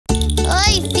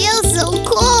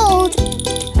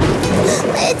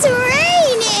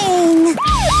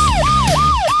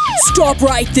Stop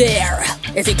right there!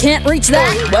 If you can't reach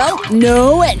that, well,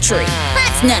 no entry.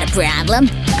 That's not a problem.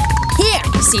 Here,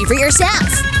 see for yourself.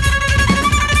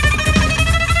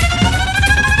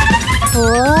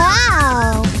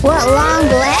 Wow! What long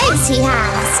legs he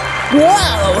has!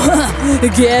 Whoa!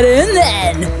 Get in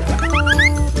then!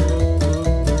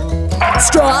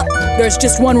 Stop! There's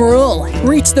just one rule.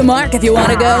 Reach the mark if you want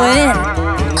to go in.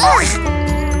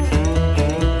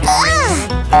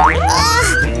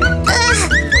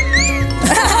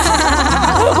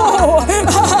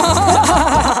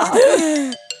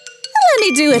 Let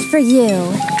me do it for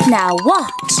you. Now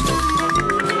watch.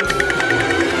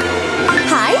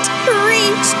 Height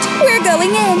reached. We're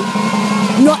going in.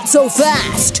 Not so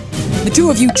fast! The two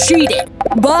of you cheated.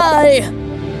 Bye!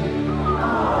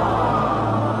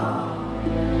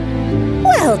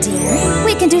 Well, dear,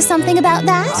 we can do something about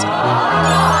that.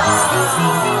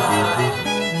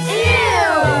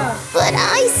 Ew! But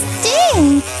I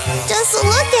stink. Just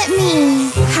look at me.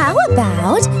 How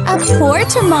about a Pour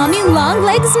to Mommy Long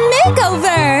Legs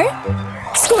makeover?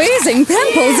 Squeezing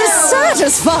pimples is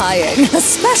satisfying,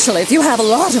 especially if you have a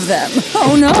lot of them.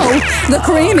 Oh no, the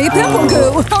creamy pimple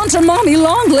goo onto Mommy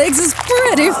Longlegs'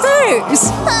 pretty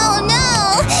face. Oh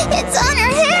no, it's on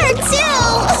her hair too.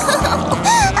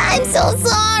 I'm so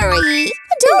sorry.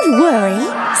 Don't worry.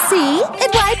 See,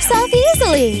 it wipes off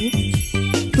easily.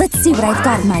 Let's see what I've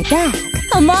got in my bag.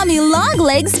 A Mommy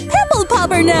Longlegs pimple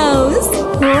popper nose.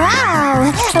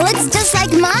 Wow, it looks just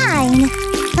like mine.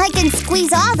 I can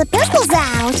squeeze all the pimples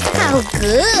out. How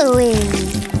gooey.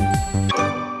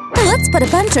 Let's put a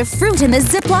bunch of fruit in this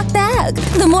Ziploc bag.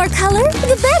 The more color,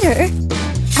 the better.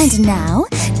 And now,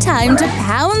 time to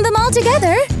pound them all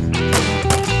together.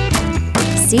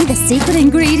 See the secret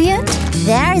ingredient?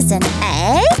 There's an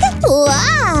egg?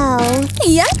 Wow!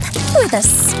 Yep, with a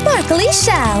sparkly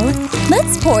shell.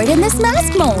 Let's pour it in this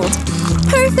mask mold.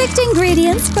 Perfect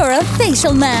ingredients for a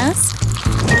facial mask.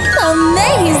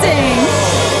 Amazing!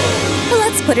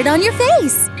 Let's put it on your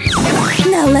face.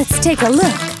 Now let's take a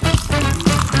look.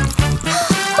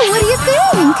 What do you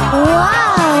think?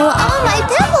 Wow, all my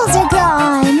pimples are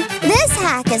gone. This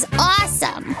hack is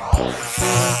awesome.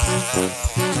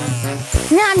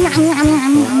 Nom, nom, nom,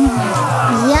 nom, nom.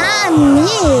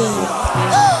 Yummy.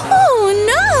 Oh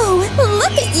no,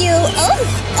 look at you. Oh,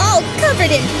 all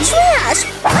covered in trash.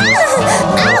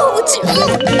 Ouch,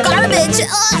 garbage.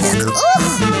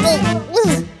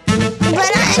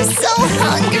 But I'm so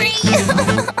hungry.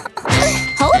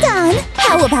 Hold on.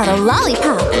 How about a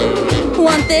lollipop?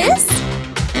 Want this?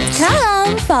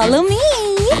 Come, follow me.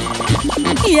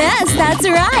 Yes, that's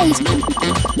right.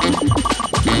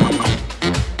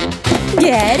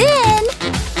 Get in.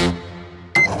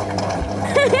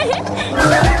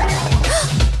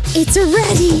 It's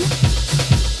ready.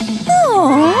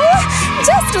 Oh,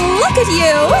 just look at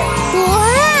you.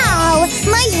 Wow,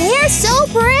 my hair's so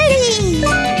pretty.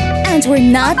 And we're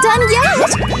not done yet!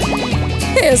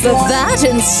 Is that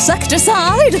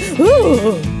insecticide?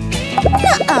 Ooh!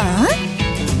 Nuh-uh!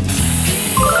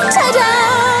 Ta-da!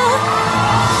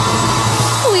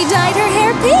 We dyed her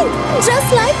hair pink, just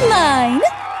like mine!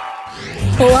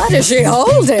 What is she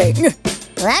holding?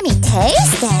 Let me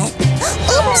taste it!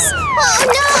 Oops! Oh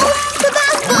no! The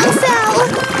bath bomb fell!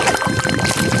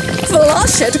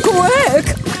 Flush it quick!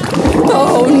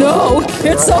 Oh no!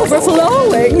 It's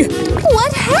overflowing!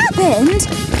 What happened?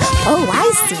 Oh,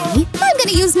 I see. I'm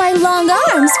gonna use my long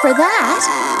arms for that.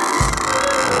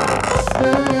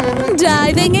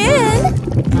 Diving in.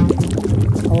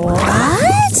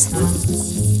 What?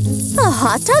 A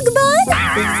hot dog bun?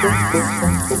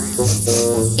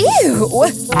 Ew!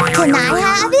 Can I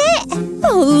have it?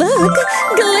 Oh, look!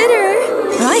 Glitter!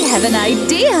 I have an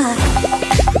idea!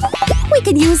 We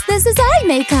can use this as eye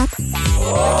makeup.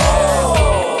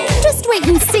 Just wait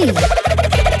and see.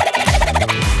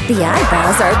 The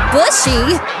eyebrows are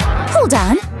bushy. Hold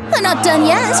on, I'm not done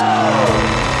yet.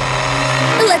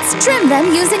 Let's trim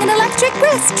them using an electric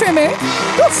breast trimmer.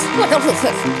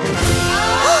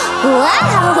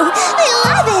 Wow, I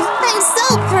love it. I'm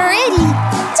so pretty,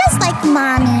 just like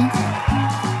Mommy.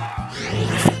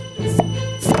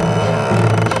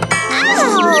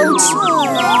 Ouch!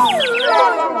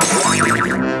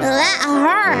 That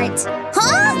hurt.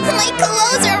 Huh? My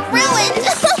clothes are ruined.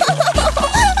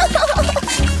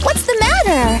 What's the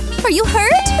matter? Are you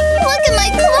hurt? Look at my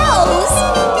clothes.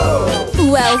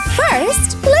 Well,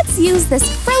 first, let's use this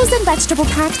frozen vegetable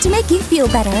pack to make you feel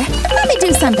better. Let me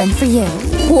do something for you.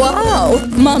 Wow!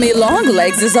 Mommy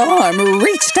Longlegs' arm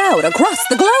reached out across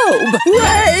the globe!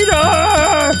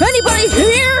 Waiter! Anybody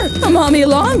here? Mommy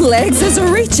Longlegs is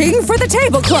reaching for the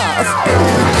tablecloth!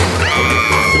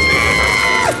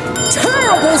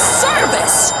 terrible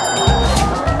service!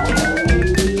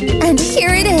 And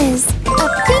here it is, a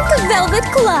pink velvet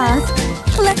cloth.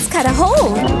 Let's cut a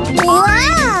hole.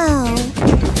 Wow!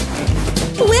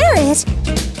 Wear it.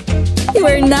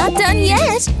 We're not done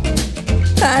yet.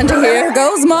 And here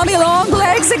goes Mommy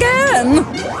Longlegs again!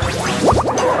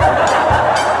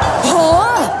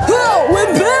 Huh? How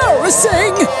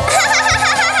embarrassing!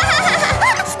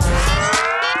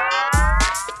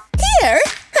 Here!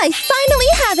 I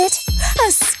finally have it!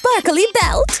 A sparkly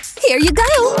belt! Here you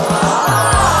go!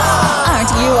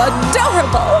 Aren't you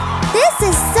adorable? This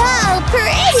is so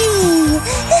pretty!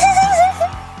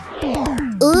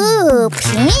 Ooh,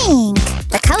 pink!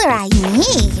 The color I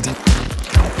need!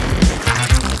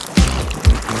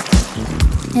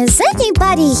 Is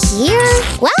anybody here?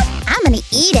 Well, I'm gonna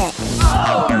eat it!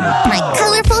 My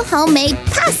colorful homemade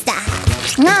pasta!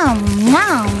 Nom,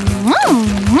 nom, nom,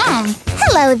 nom!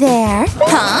 Hello there!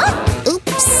 Huh?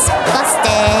 Oops,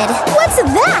 busted! What's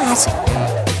that?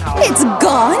 It's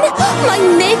gone? My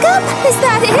makeup? Is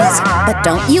that it? But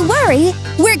don't you worry,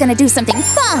 we're gonna do something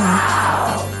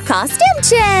fun! Costume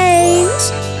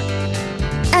change!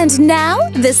 And now,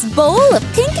 this bowl of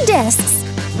pink discs.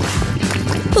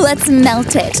 Let's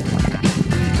melt it.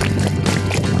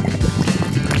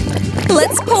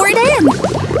 Let's pour it in.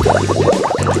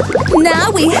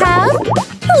 Now we have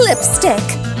lipstick.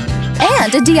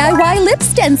 And a DIY lip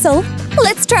stencil.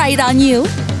 Let's try it on you.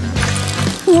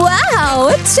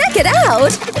 Wow! Check it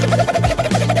out!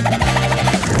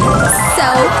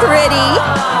 So pretty!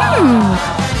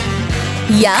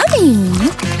 Yummy!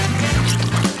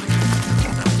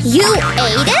 You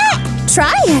ate it?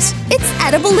 Try it! It's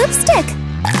edible lipstick!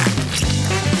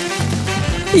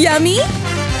 Yummy?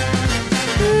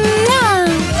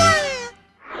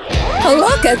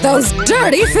 Look at those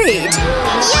dirty feet!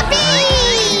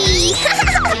 Yippee!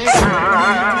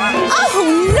 Oh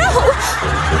no!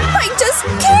 I just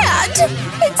can't!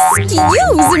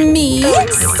 Excuse me!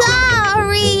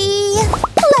 Sorry!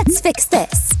 Let's fix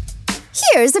this.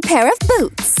 Here's a pair of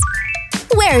boots.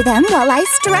 Wear them while I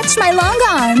stretch my long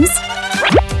arms.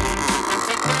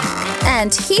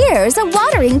 And here's a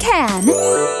watering can.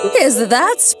 Is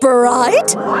that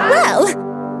Sprite? Well,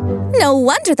 no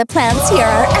wonder the plants here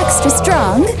are extra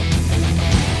strong.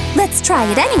 Let's try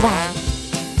it anyway.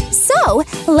 So,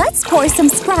 let's pour some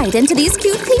Sprite into these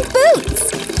cute pink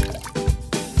boots.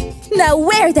 Now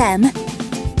wear them.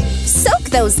 Soak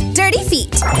those dirty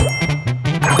feet.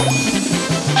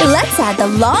 Let's add the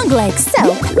long leg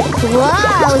soap.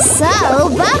 Wow, so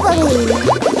bubbly.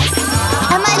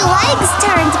 And my legs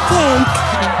turned pink.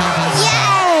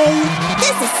 Yay!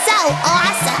 This is so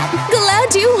awesome.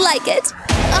 Glad you like it.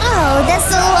 Oh, the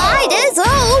slide is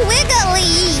so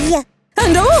wiggly.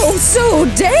 And oh, so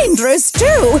dangerous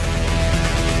too!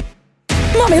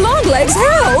 Mommy Longlegs,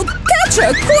 help! Catch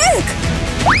her, quick!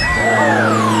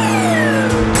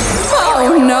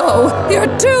 Oh no,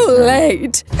 you're too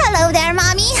late! Hello there,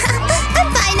 Mommy. I'm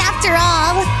fine after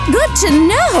all. Good to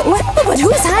know! But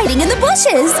who's hiding in the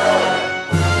bushes?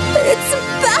 It's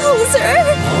Bowser!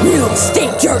 You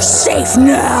think you're safe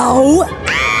now?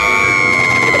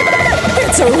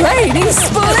 It's raining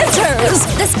splitters!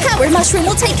 This power mushroom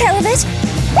will take care of it.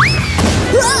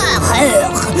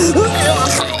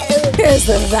 Is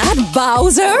that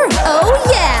Bowser? Oh,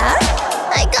 yeah!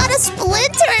 I got a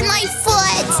splinter in my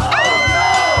foot!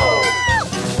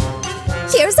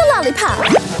 Here's a lollipop.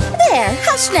 There,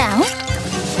 hush now.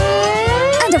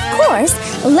 And of course,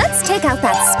 let's take out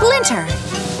that splinter.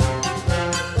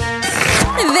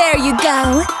 There you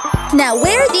go. Now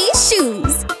wear these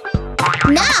shoes.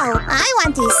 No, I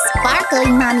want these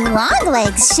sparkling Mommy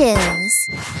Longlegs shoes.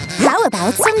 How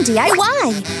about some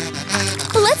DIY?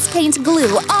 Let's paint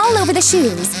glue all over the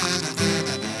shoes.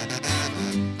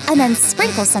 And then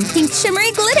sprinkle some pink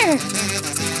shimmery glitter.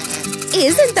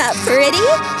 Isn't that pretty?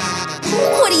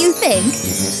 What do you think?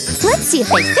 Let's see if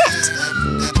they fit.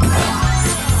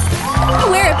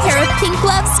 Wear a pair of pink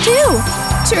gloves too.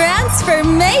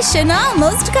 Transformation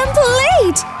almost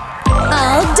complete.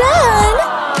 All done.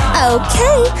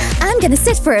 Okay, I'm gonna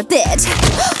sit for a bit.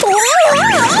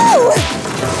 Whoa!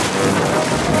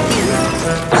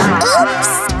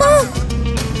 Oops!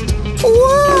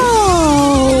 Whoa!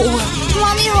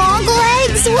 Mommy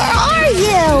Longlegs, where are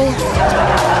you?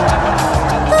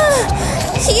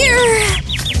 Here.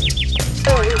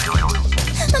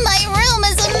 My room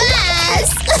is a mess.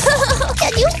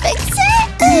 Can you fix it?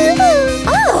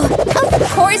 Oh, of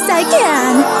course I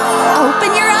can.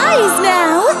 Open your eyes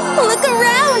now. Look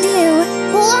around you.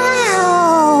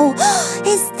 Wow!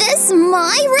 Is this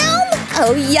my room?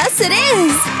 Oh, yes it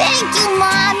is. Thank you,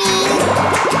 Mommy.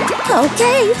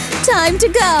 Okay, time to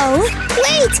go.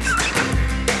 Wait!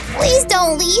 Please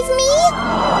don't leave me.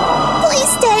 Please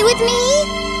stay with me.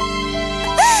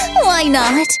 Why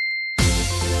not?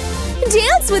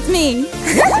 Dance with me.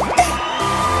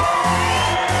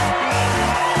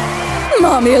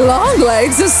 Mommy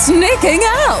Longlegs is sneaking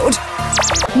out!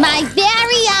 My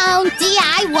very own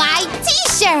DIY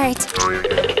t-shirt!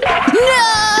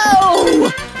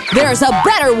 No! There's a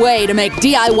better way to make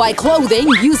DIY clothing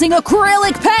using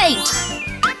acrylic paint!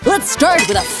 Let's start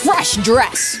with a fresh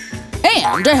dress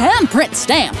and a handprint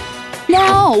stamp.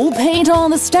 Now paint on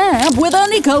the stamp with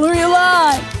any color you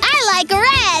like. I like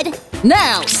red!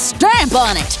 Now stamp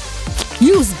on it!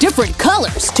 Use different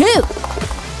colors, too!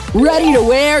 Ready to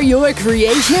wear your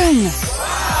creation?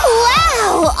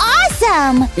 Wow!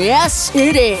 Awesome! Yes,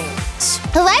 it is!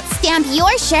 Let's stamp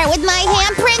your shirt with my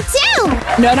handprint, too!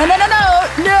 No, no, no, no, no!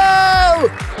 No!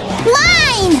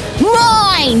 Mine!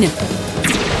 Mine!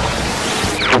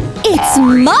 It's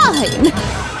mine!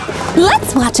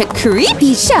 Let's watch a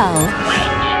creepy show!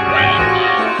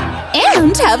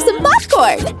 And have some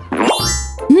popcorn!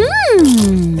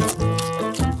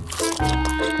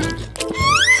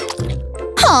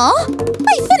 Huh?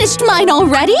 I finished mine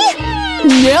already?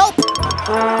 Nope!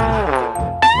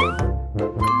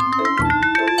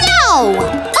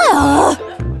 No!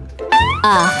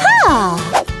 Aha!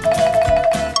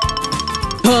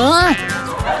 Huh?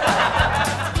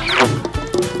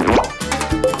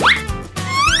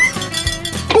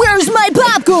 Where's my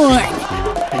popcorn?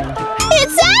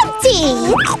 It's empty!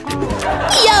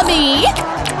 Yummy!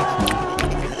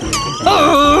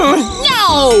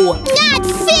 No! Not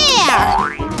fair!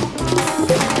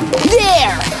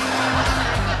 There!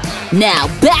 Now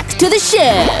back to the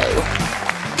show!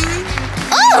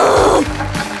 Oh!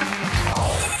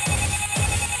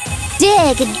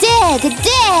 Dig, dig,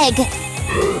 dig!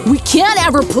 We can't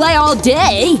ever play all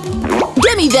day!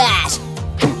 Give me that!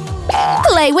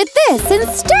 Play with this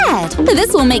instead!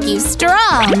 This will make you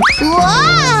strong!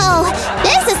 Whoa!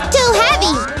 This is too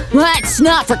heavy! That's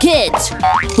not for kids!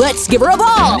 Let's give her a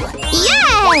ball!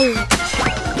 Yay!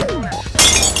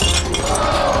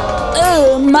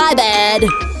 Oh, my bad!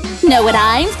 Know what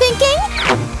I'm thinking?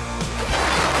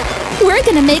 We're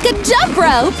gonna make a jump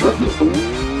rope!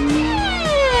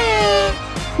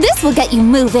 This will get you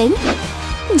moving!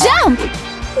 Jump!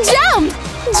 Jump!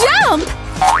 Jump!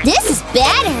 This is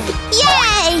better!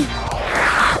 Yay!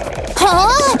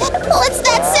 Huh? What's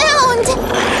that sound?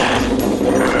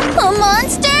 A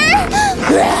monster?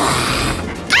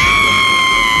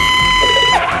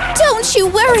 Don't you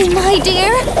worry, my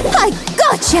dear! I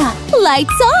gotcha!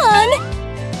 Lights on!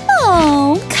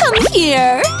 Oh, come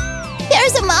here!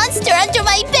 There's a monster under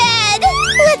my bed!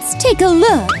 Let's take a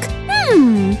look.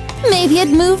 Maybe it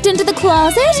moved into the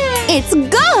closet? It's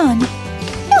gone!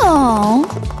 Oh,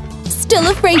 still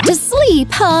afraid to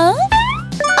sleep, huh?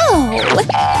 Oh,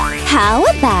 how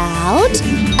about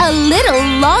a little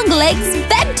Longlegs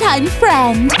bedtime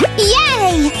friend?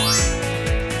 Yay!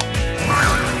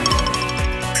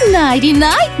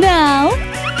 Nighty-night now!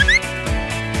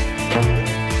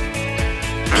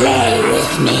 Play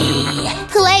with me!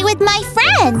 Play with my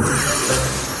friend!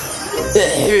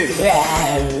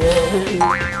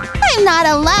 I'm not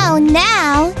alone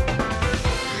now!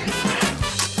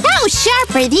 How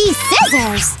sharp are these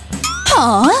scissors?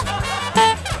 Huh?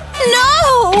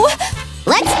 No!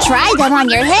 Let's try them on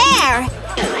your hair!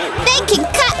 They can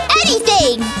cut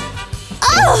anything!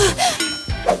 Oh!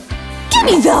 Give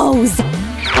me those!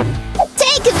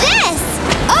 Take this!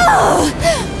 Oh!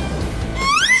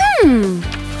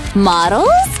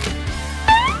 Models?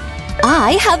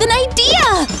 I have an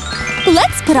idea!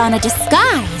 Let's put on a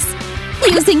disguise!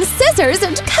 Using scissors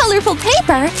and colorful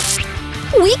paper,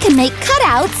 we can make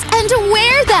cutouts and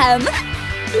wear them!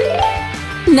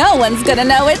 No one's gonna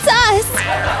know it's us!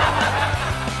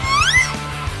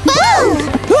 Boom!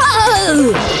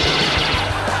 Whoa!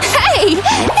 Hey!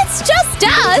 It's just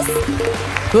us!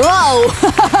 Whoa!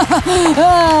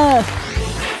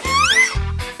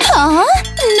 Huh?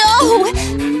 No!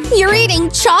 You're eating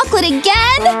chocolate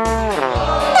again?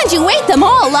 And you ate them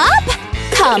all up?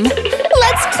 Come,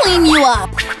 let's clean you up.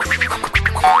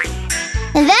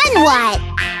 Then what?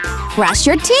 Brush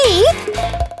your teeth.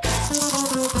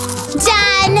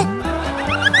 Done!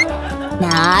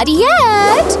 Not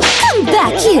yet! Come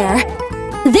back here!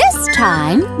 This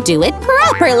time, do it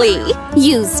properly!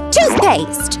 Use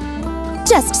toothpaste!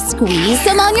 Just squeeze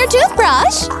some on your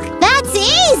toothbrush! That's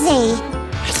easy!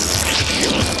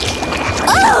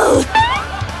 Oh!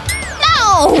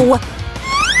 No!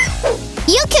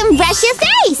 You can brush your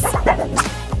face!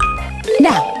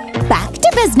 Now, back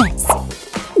to business!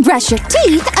 Brush your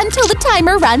teeth until the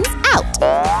timer runs out.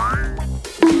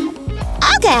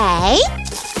 Okay.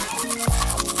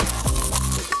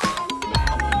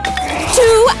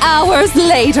 2 hours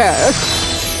later.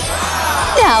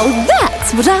 Now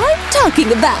that's what I'm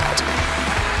talking about.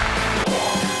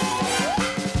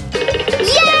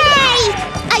 Yay!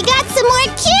 I got some more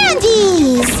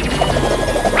candies!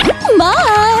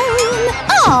 Mine!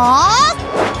 Aww!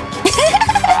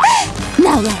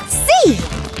 Now let's see.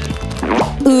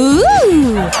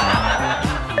 Ooh!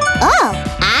 Oh,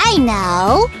 I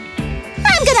know.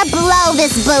 I'm gonna blow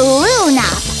this balloon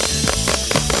up.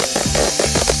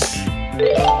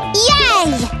 Yay!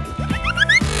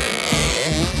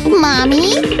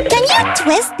 Mommy, can you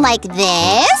twist like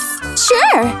this?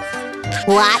 Sure.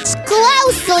 Watch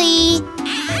closely.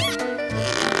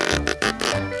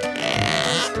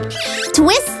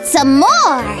 Twist some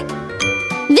more.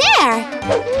 There!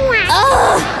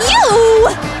 You!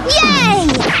 Yay!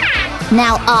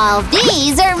 Now all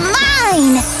these are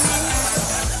mine!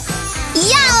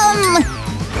 Yum!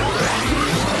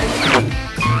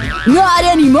 Not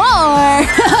anymore!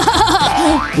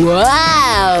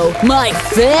 Wow! My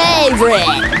favorite!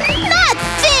 Not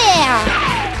fair!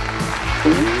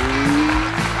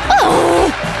 Oh.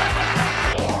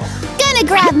 Gonna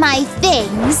grab my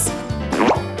things.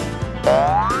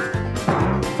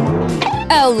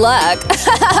 Oh, look!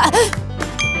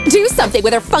 Do something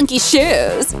with her funky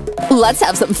shoes! Let's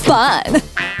have some fun!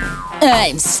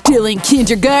 I'm still in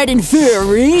kindergarten for a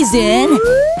reason!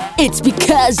 It's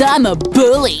because I'm a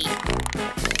bully!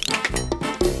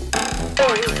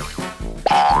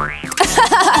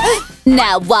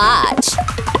 Now watch!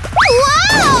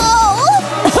 Whoa!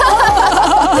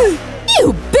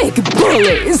 You big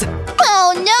bullies!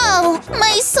 Oh no!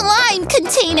 My slime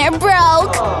container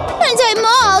broke! And I'm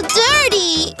all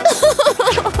dirty!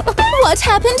 What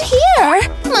happened here?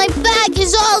 My bag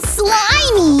is all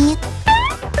slimy!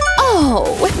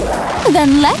 Oh,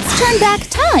 then let's turn back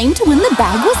time to when the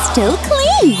bag was still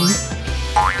clean.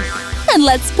 And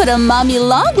let's put a Mommy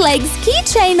Longlegs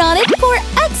keychain on it for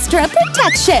extra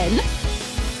protection.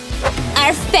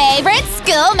 Our favorite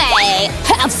schoolmate!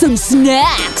 Have some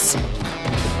snacks!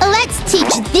 Let's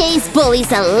teach these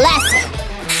bullies a lesson!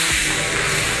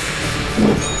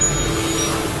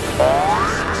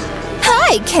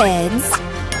 Hi, kids!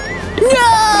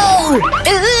 No!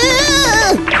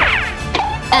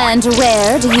 And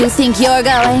where do you think you're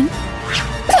going?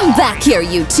 Come back here,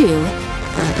 you two.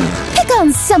 Pick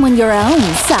on someone your own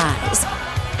size.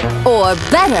 Or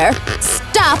better,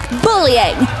 stop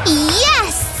bullying!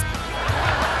 Yes!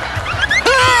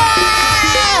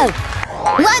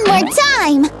 One more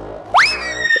time!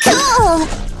 Cool!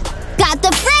 Got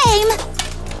the frame!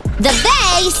 The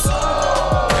base!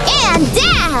 And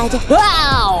Dad!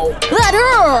 Ow! That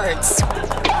hurts!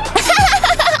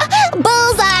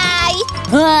 Bullseye!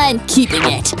 I'm keeping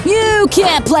it. You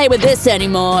can't play with this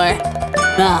anymore.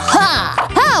 Aha!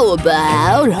 How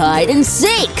about hide and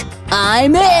seek?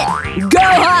 I'm it! Go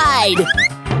hide!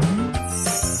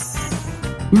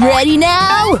 Ready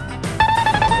now?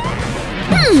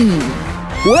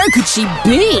 Where could she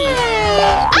be?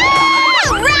 Ah!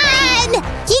 Run!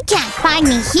 You can't find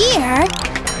me here!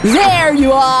 There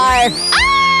you are!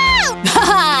 Ah!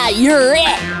 Haha! You're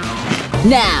it!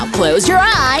 Now close your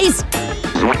eyes!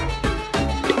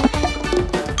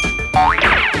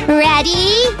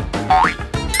 Ready?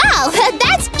 Oh,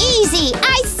 that's easy!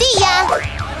 I see ya!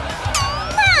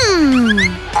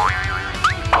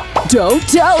 Don't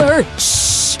tell her!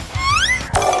 Shh!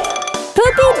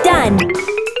 Poopy done!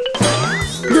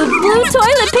 The blue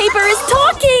toilet paper is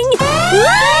talking!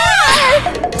 Ah!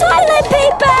 Toilet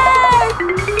paper!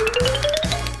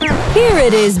 Here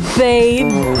it is,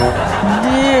 babe.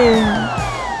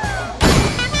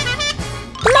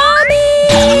 Mommy!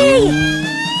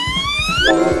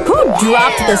 Who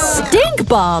dropped the stink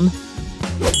bomb?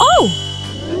 Oh!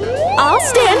 I'll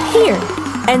stand here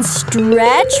and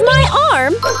stretch my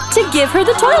arm to give her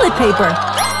the toilet paper.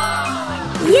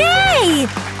 Yay!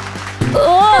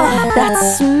 Oh, that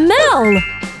smell!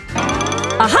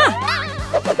 Aha!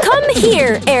 Come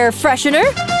here, air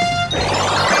freshener!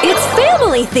 It's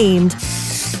family themed!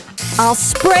 I'll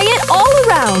spray it all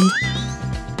around!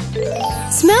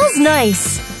 Smells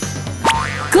nice!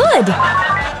 Good!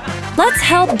 Let's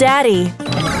help Daddy!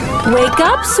 Wake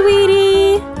up,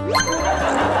 sweetie!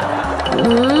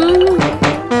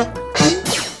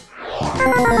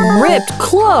 Ripped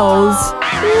clothes?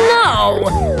 No!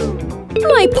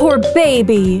 My poor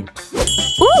baby!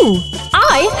 Ooh!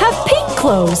 I have pink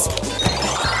clothes!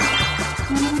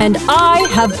 And I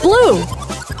have blue!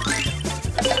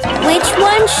 Which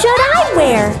one should I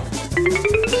wear?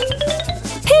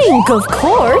 Pink, of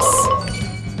course!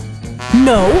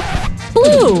 No,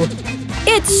 blue!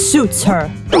 It suits her!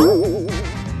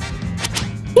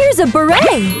 Here's a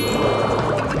beret!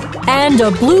 And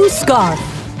a blue scarf.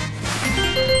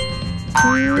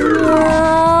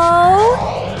 Whoa!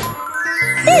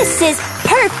 This is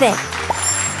perfect!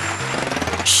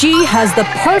 She has the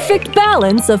perfect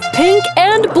balance of pink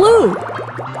and blue.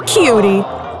 Cutie.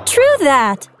 True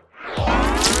that.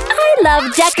 I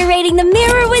love decorating the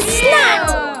mirror with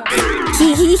snot!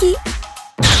 Hee.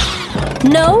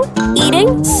 No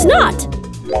eating snot.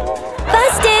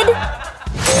 Busted!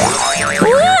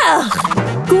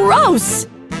 Ugh, gross!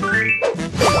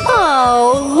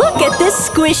 Oh, look at this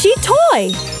squishy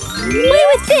toy! Play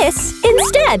with this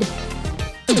instead.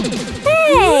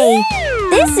 Hey!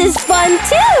 This is fun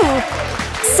too!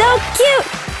 So cute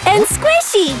and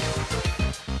squishy!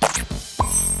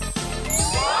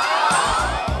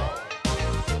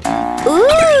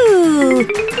 Ooh!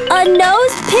 A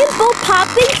nose pimple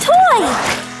popping toy!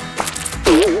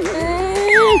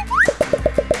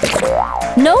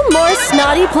 No more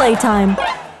snotty playtime.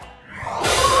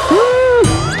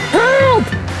 Help!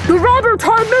 The robber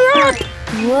tied me up!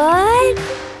 What?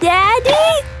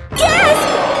 Daddy? Yes!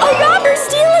 A robber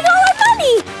stealing all our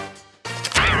money!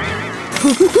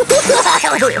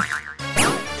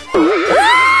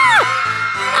 Ah!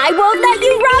 I won't let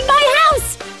you rob my house!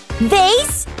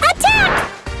 Vase, attack!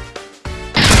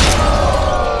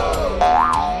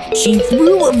 She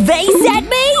threw a vase at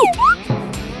me?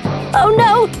 Oh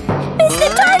no! Missed the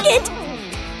target!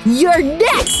 You're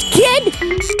next, kid!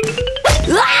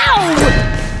 Ow!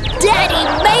 Daddy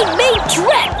made me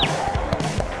trip!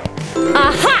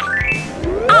 Aha!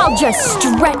 I'll just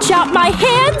stretch out my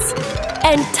hands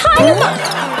and tie them up.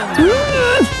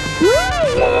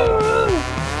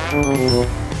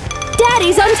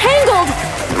 Daddy's untangled!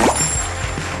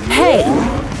 Hey,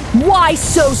 why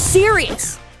so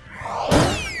serious?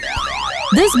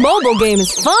 This mobile game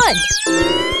is fun!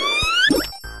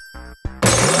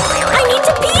 I need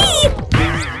to pee!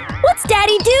 What's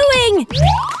Daddy doing?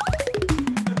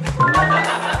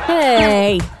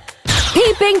 Hey!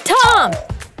 Peeping Tom!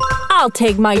 I'll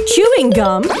take my chewing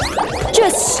gum,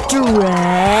 just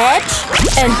stretch,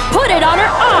 and put it on her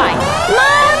eye!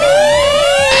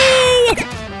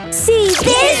 Mommy! See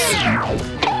this?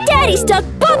 Daddy stuck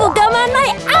bubble gum on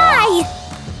my eye!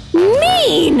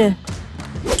 Mean!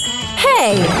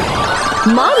 Hey!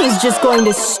 Mommy's just going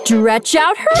to stretch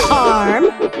out her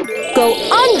arm, go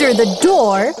under the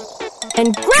door,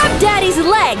 and grab Daddy's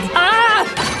leg! Ah!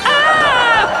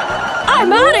 Ah!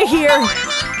 I'm out of here!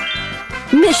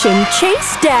 Mission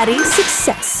Chase Daddy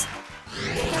success.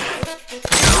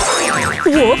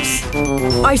 Whoops!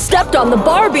 I stepped on the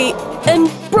Barbie and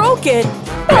broke it.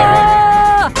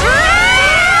 Ah!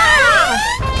 Ah!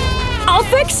 I'll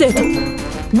fix it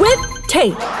with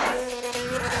tape.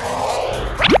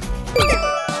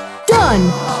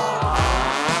 Done.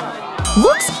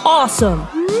 Looks awesome.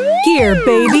 Here,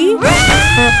 baby.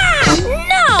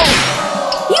 No!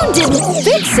 You didn't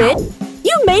fix it.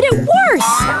 You made it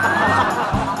worse.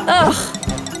 Ugh.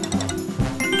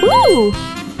 Ooh,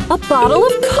 a bottle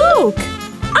of Coke.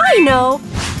 I know.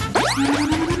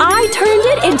 I turned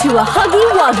it into a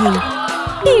Huggy Wuggy.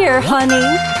 Here,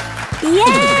 honey.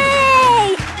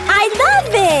 Yay! I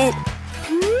love it!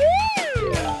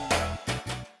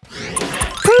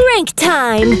 Prank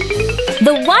time!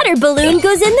 The water balloon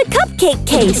goes in the cupcake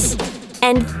case.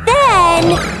 And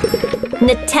then…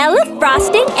 Nutella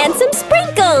frosting and some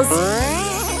sprinkles!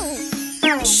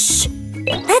 Shh!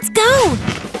 Let's go!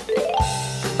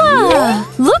 Ah,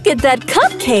 look at that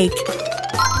cupcake.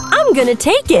 I'm gonna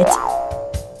take it.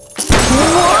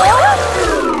 What?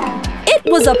 It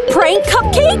was a prank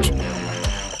cupcake?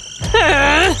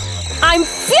 I'm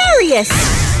furious!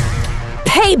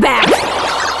 Payback!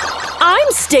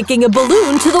 I'm sticking a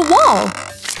balloon to the wall.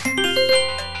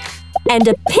 And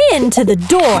a pin to the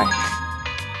door.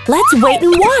 Let's wait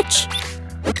and watch.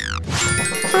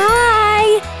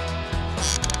 Hi!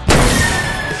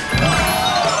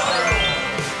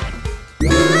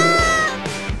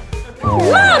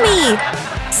 Mommy!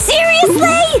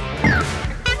 Seriously?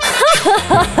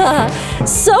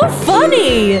 So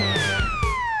funny!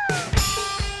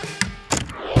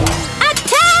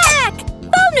 Attack!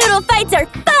 Foam noodle fights are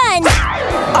fun!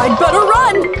 I'd better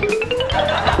run!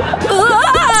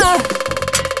 Ah!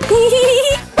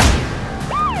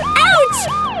 Ouch!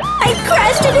 I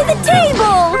crashed into the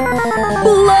table!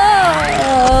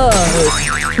 Blood!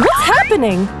 What's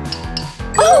happening?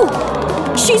 Oh!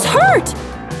 She's hurt!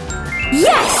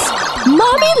 Yes!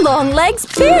 Mommy Longlegs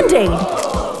Band-Aid!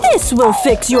 This will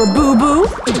fix your boo-boo!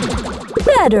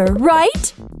 Better,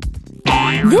 right?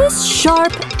 This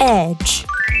sharp edge.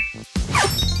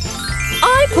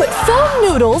 I put foam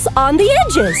noodles on the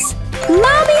edges!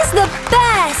 Mommy's the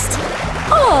best!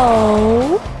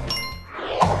 Oh!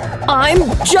 I'm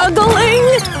juggling!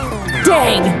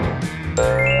 Dang!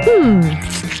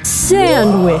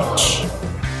 Sandwich.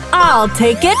 I'll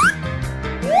take it.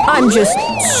 I'm just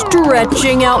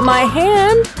stretching out my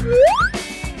hand.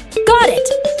 Got it!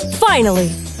 Finally!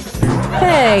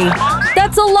 Hey,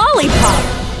 that's a lollipop!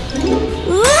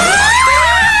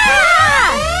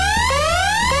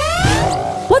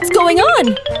 What's going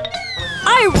on?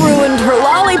 I ruined her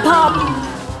lollipop!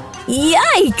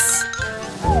 Yikes!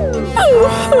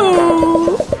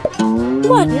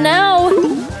 What now?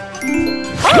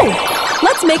 Oh!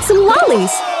 Let's make some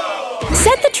lollies!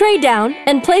 Set the tray down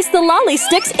and place the lolly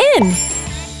sticks in.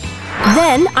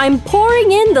 Then I'm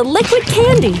pouring in the liquid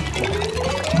candy.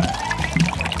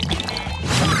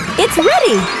 It's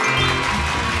ready!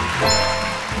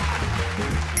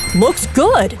 Looks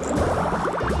good!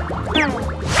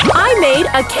 I made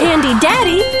a candy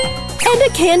daddy and a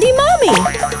candy mommy!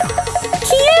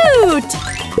 Cute!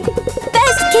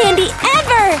 Best candy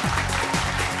ever!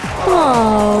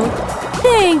 Oh,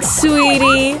 thanks,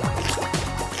 sweetie!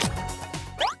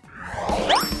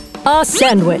 A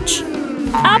sandwich.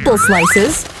 Apple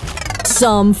slices.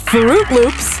 Some Fruit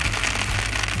Loops.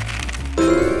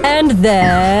 And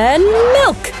then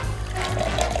milk!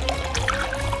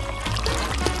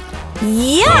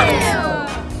 Yuck!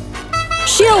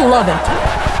 She'll love it.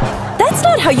 That's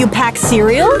not how you pack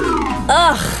cereal.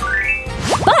 Ugh.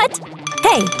 But,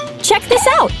 hey, check this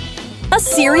out. A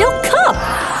cereal cup.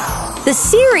 The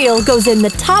cereal goes in the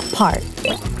top part.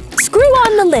 Screw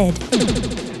on the lid.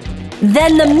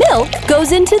 Then the milk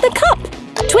goes into the cup.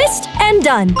 Twist and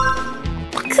done.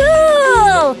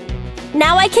 Cool!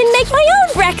 Now I can make my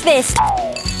own breakfast!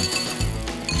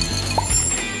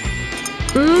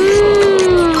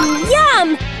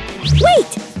 Yum!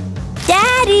 Wait!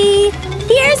 Daddy!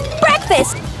 Here's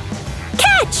breakfast!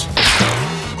 Catch!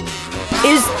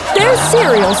 Is there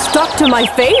cereal stuck to my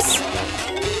face?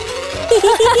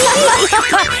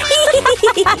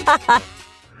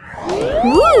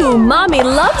 Ooh, Mommy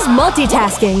loves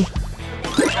multitasking.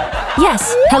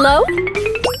 Yes, hello?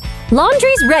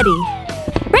 Laundry's ready.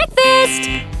 Breakfast!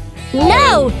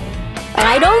 No!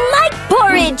 I don't like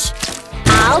porridge!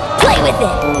 I'll play with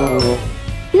it!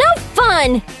 No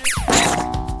fun!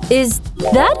 Is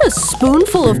that a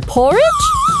spoonful of porridge?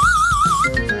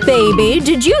 Baby,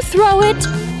 did you throw it?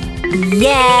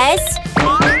 Yes!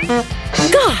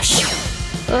 Gosh!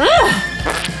 Ugh.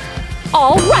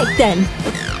 All right then.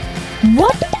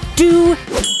 What do…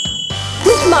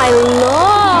 With my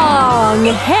long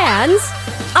hands,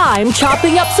 I'm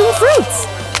chopping up some fruits.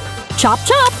 Chop,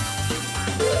 chop.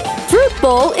 Fruit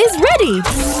bowl is ready.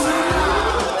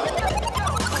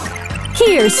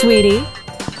 Here, sweetie.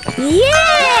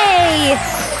 Yay!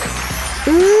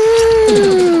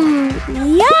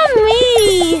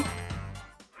 Yummy!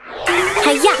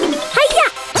 Hi-ya! Hi-ya!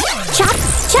 Chop,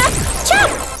 chop,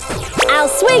 chop! I'll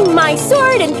swing my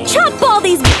sword and chop all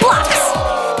these blocks!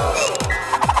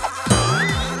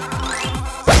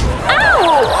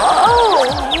 Ow! Oh.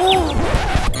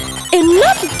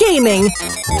 Enough gaming!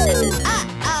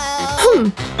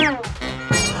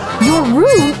 Your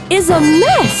room is a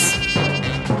mess!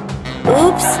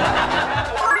 Oops!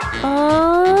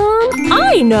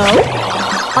 I know!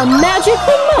 A magic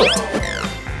remote!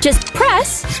 Just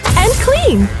press and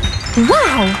clean!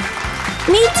 Wow!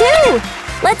 Me too!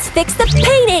 Let's fix the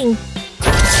painting!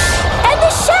 And the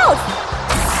shelf!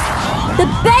 The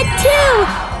bed too!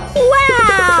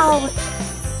 Wow!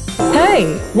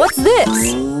 Hey, what's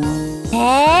this?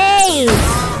 Hey!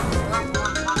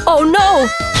 Oh no!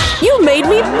 You made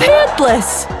me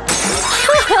pantless!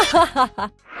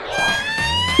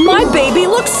 My baby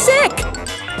looks sick!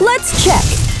 Let's check!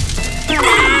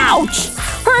 Ouch!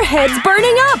 Her head's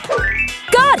burning up!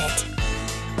 Got it!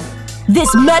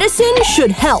 This medicine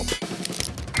should help!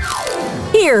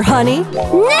 Here, honey!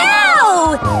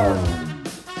 No!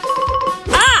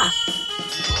 Ah!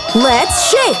 Let's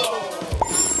shake!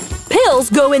 Pills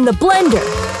go in the blender.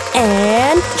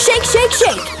 And shake, shake,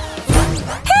 shake!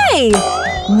 Hey!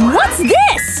 What's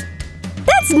this?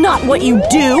 That's not what you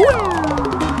do!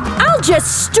 I'll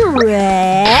just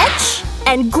stretch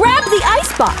and grab the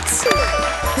icebox.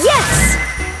 Yes!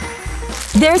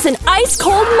 There's an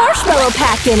ice-cold marshmallow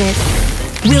pack in it.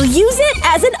 We'll use it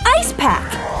as an ice pack.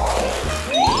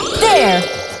 There!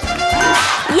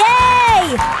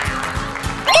 Yay!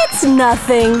 It's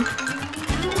nothing.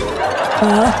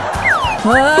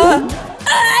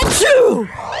 Achoo!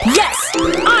 Yes!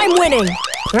 I'm winning!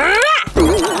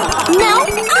 Now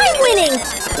I'm winning!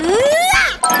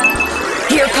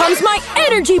 Here comes my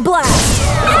energy blast!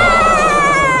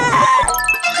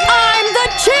 I'm the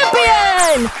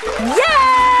champion!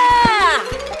 Yeah!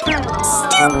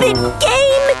 Stupid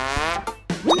game!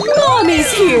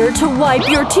 Mommy's here to wipe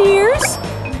your tears.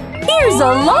 Here's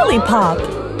a lollipop.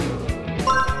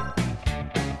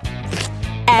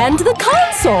 And the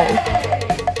console.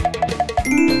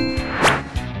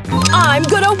 I'm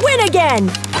gonna win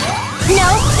again!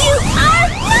 No, you are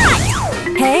not!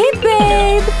 Hey,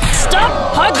 babe! Stop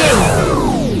hugging!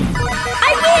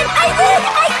 I win! I win!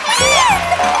 I win!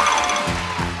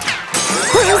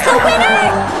 Who's the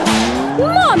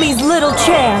winner? Mommy's little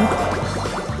champ!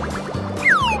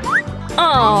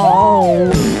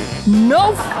 Oh,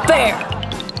 no fair!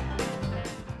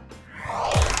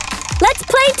 Let's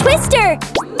play Twister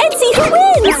and see who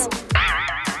wins!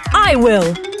 I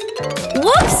will!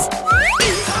 Whoops!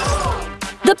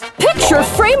 The picture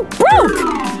frame broke!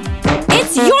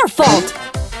 It's your fault!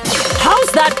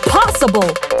 How's that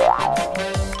possible?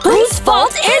 Whose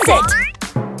fault is it?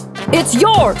 It's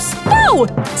yours! No!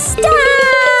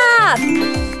 Stop!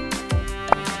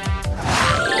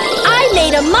 I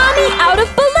made a mommy out of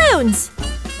balloons!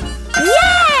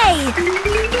 Yay!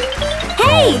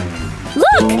 Hey!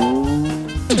 Look!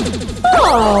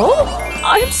 Oh!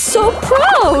 I'm so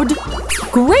proud!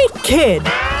 Great kid!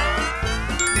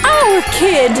 Our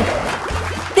kid!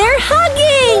 They're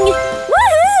hugging!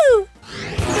 Woohoo!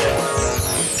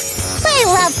 I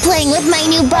love playing with my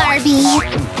new Barbie!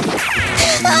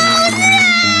 Oh no!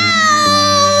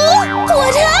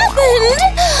 What happened?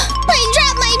 I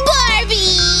dropped my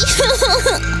Barbie!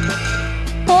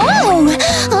 Oh!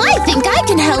 I think I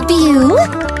can help you!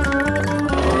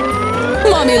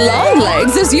 Mommy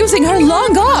Longlegs is using her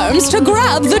long arms to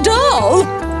grab the doll!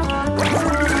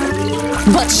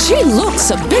 But she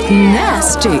looks a bit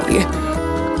nasty.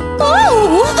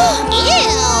 Oh!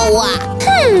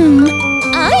 Ew!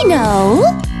 I know!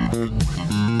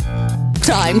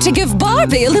 Time to give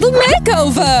Barbie a little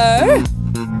makeover!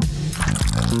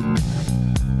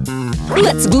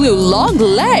 Let's glue long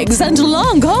legs and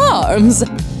long arms!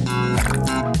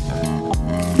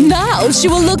 Now she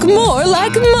will look more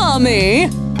like Mommy!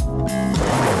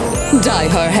 Dye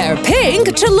her hair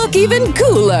pink to look even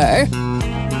cooler!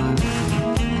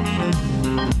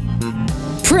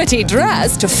 Pretty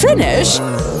dress to finish!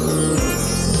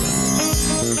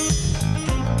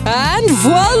 And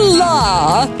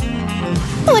voila!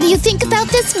 What do you think about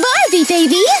this Barbie,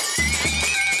 baby?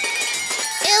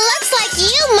 It looks like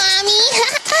you, Mommy!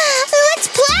 Let's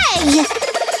play!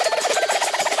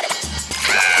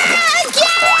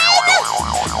 Again!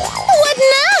 What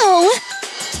now?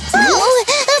 Oh,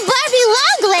 Barbie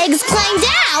Longlegs climbed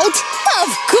out! Of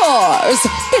course!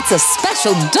 It's a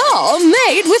special doll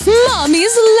made with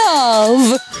Mommy's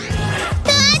love!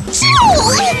 Achoo!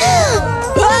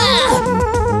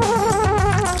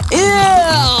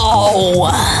 Ew!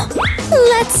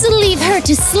 Let's leave her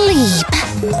to sleep.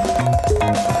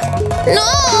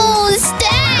 No,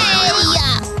 stay!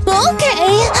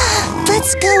 Okay,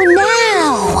 let's go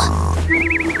now.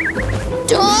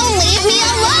 Don't leave me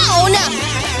alone!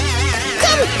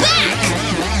 Come back!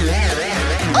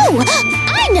 Oh,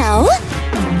 I know!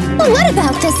 What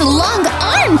about this long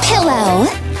arm pillow?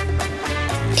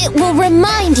 It will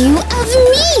remind you of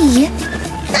me!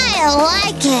 I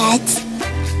like it!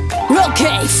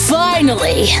 Okay,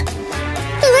 finally!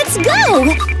 Let's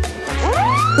go!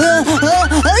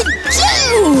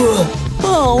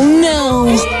 Oh no!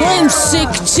 I'm sick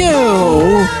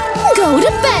too! Go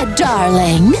to bed,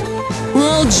 darling!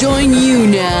 I'll join you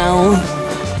now.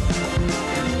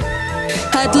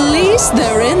 At least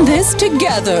they're in this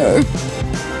together.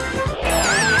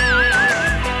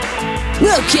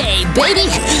 Okay, baby,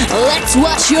 let's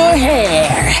wash your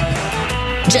hair.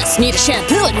 Just need to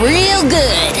shampoo it real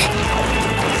good.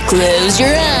 Close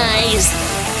your eyes.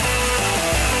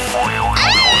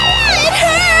 Ah, it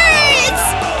hurts!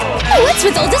 What's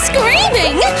with all the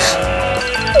screaming?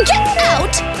 Get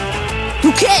out!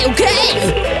 Okay.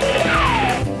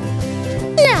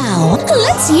 Now,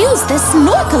 let's use this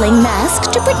snorkeling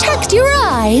mask to protect your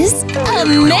eyes.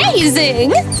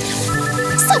 Amazing!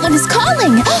 Someone is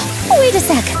calling. Wait a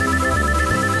sec.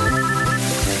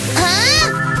 Huh?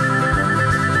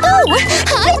 Oh,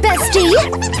 hi, bestie.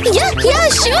 Yeah,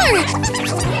 sure.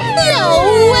 No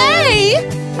way!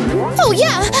 Oh,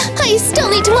 yeah, I still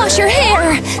need to wash your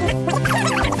hair.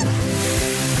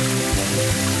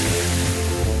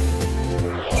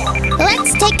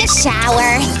 Let's take a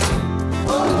shower.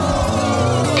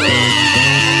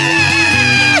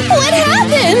 What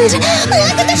happened?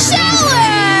 Look at the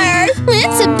shower!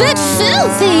 It's a bit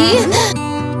filthy.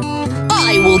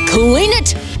 I will clean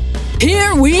it.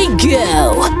 Here we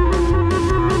go.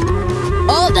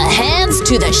 All the hands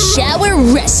to the shower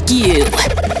rescue.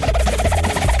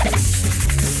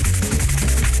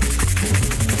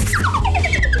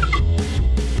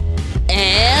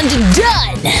 And done!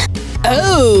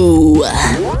 Oh!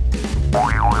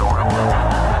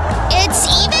 It's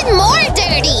even more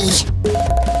dirty!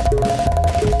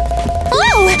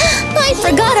 Oh! I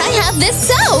forgot I have this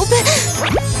soap!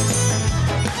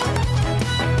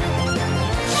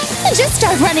 Just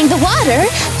start running the water,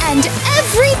 and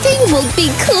everything will be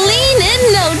clean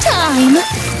in no time!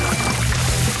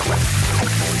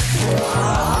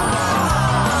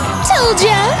 Told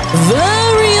ya!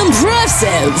 Very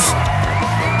impressive!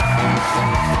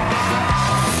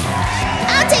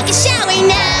 I'll take a shower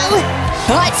now!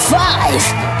 High five!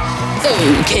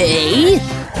 Okay.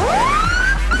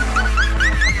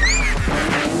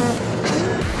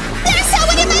 There's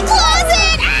someone in my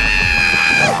closet!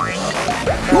 Ah!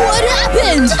 What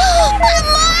happened? A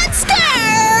monster!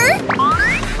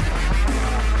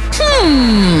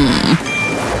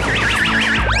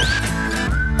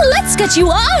 Let's get you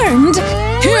armed!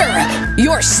 Here!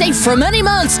 You're safe from any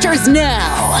monsters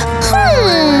now!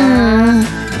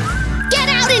 Get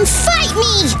out and fight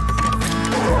me!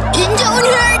 Don't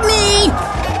hurt me!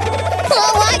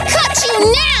 Oh, I caught you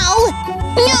now!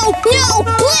 No,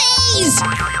 please!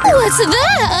 What's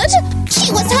that?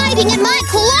 She was hiding in my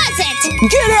closet!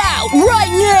 Get out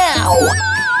right now!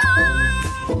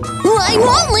 I'm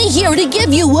only here to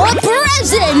give you a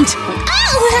present!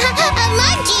 Oh, a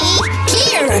monkey!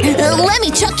 Here, let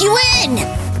me chuck you in!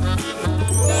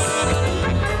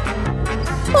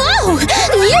 Oh,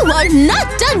 you are not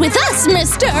done with us,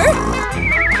 mister!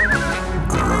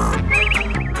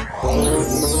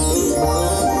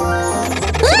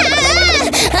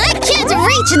 I can't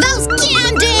reach those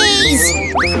candies!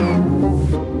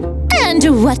 And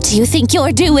what do you think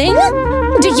you're doing?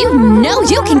 Do you know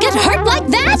you can get hurt like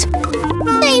that?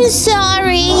 I'm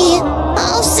sorry.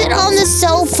 I'll sit on the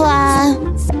sofa.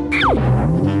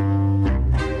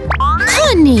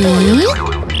 Honey?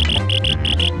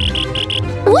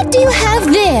 What do you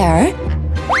have there?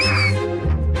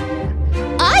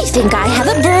 I think I have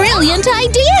a brilliant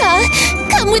idea!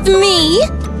 Come with me!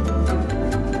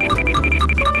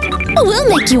 We'll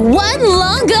make you one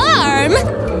long arm!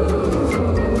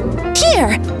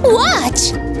 Here,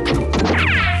 watch!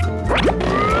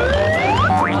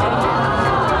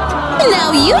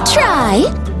 Now you try!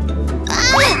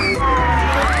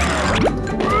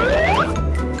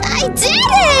 I did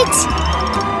it!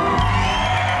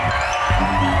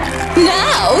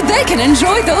 Now they can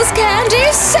enjoy those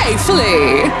candies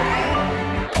safely!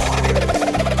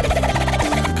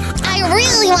 I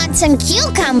really want some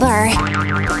cucumber!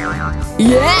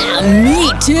 Yeah,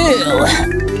 me too!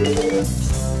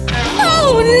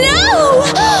 Oh no!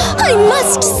 I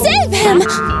must save him!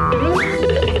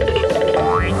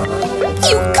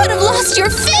 You could have lost your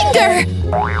finger!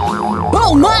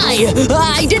 Oh my!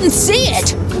 I didn't see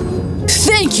it!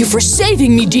 Thank you for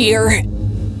saving me, dear!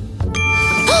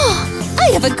 I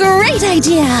have a great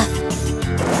idea!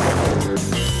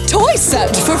 Toy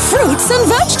set for fruits and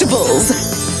vegetables!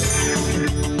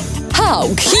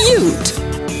 How cute!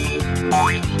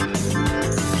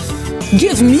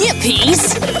 Give me a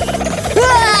piece!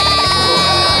 Ah!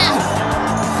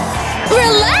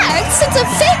 Relax! It's a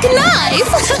fake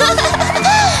knife!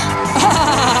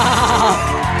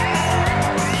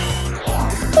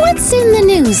 What's in the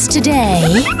news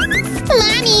today?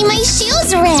 Mommy, my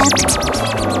shoe's ripped!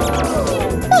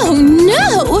 Oh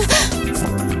no!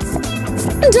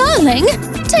 Darling,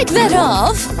 take that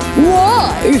off!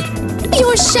 Why?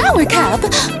 Your shower cap!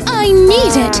 I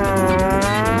need it!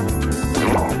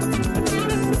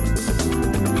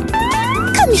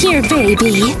 Come here,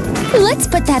 baby. Let's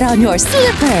put that on your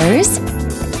slippers.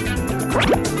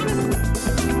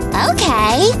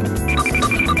 Okay.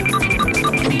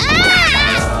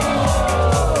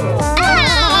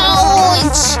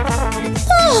 Ouch!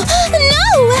 Oh, no!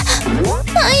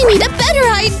 I need a better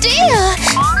idea!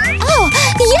 Oh,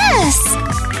 yes!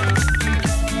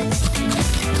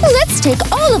 Let's take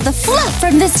all of the fluff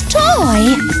from this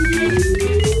toy!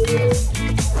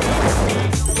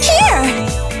 Here!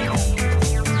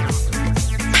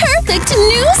 Perfect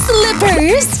new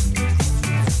slippers!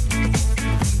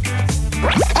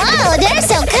 Oh, they're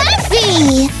so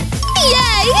comfy!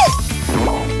 Yay!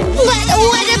 But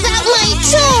what about my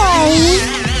toy?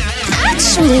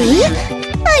 Actually,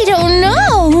 I don't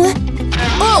know.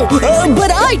 Oh,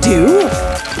 but I do!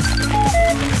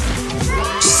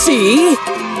 See?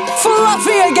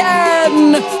 Fluffy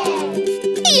again!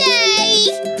 Yay!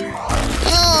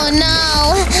 Oh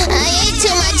no, I ate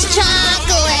too much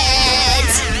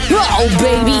chocolate! Oh,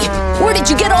 baby! Where did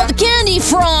you get all the candy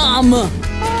from?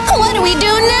 What do we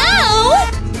do now?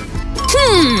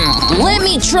 Let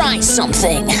me try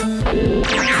something.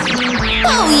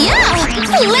 Oh yeah!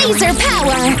 Laser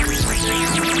power!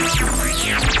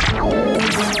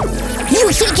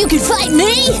 You think you can fight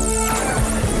me?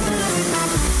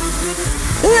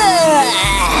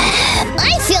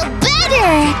 I feel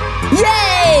better!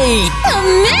 Yay!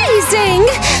 Amazing!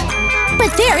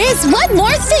 But there is one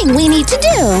more thing we need to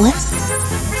do.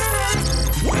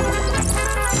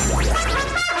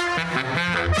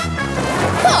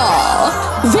 Aw,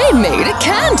 they made a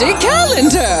candy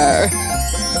calendar!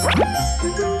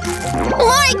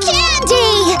 More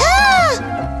candy!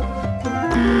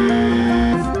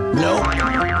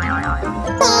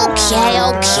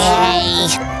 Okay.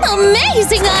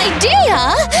 Amazing idea!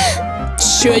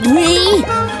 Should we?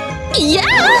 Yeah!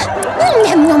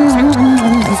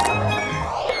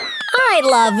 I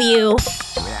love you.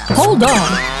 Hold on.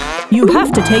 You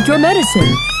have to take your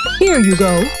medicine. Here you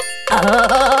go.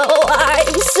 Oh,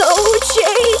 I'm so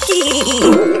shaky.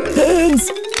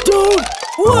 Hands don't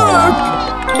work.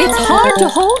 It's hard to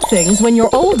hold things when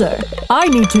you're older. I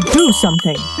need to do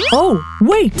something. Oh,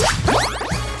 wait.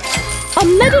 A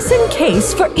medicine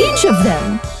case for each of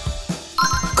them.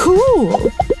 Cool.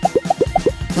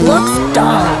 Looks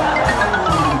dull.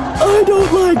 I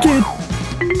don't like it.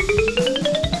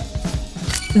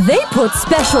 They put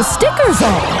special stickers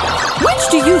on. Which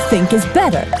do you think is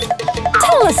better?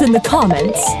 Tell us in the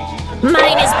comments.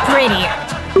 Mine is prettier.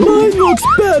 Mine looks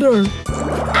better.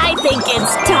 I think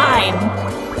it's time.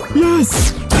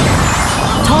 Yes.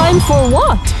 Time for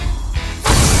what?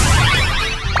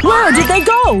 Where did they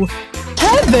go?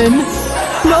 Heaven?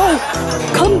 No.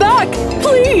 Come back,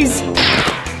 please.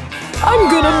 I'm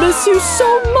gonna miss you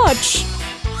so much.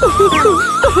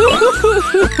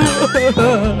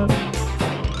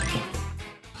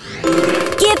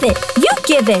 Give it. You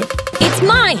give it. It's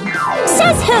mine.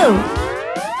 Says who?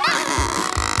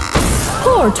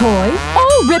 Poor toy.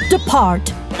 All ripped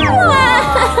apart.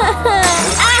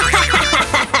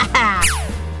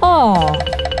 Aw.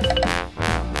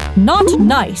 Not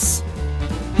nice.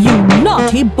 You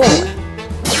naughty boy.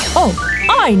 Oh,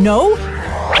 I know.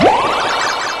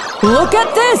 Look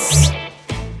at this.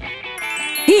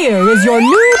 Here is your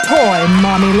new toy,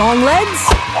 Mommy Longlegs.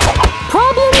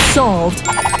 Problem solved.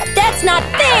 That's not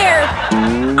fair!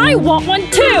 I want one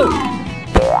too!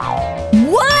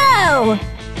 Wow!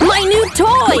 My new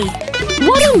toy!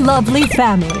 What a lovely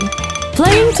family.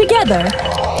 Playing together.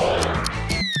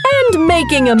 And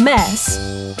making a mess.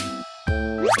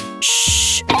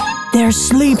 Shh! They're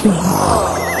sleeping.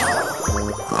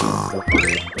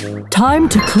 Time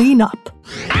to clean up.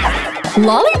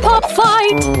 Lollipop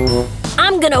fight!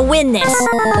 I'm gonna win this.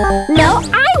 No,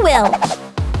 I will!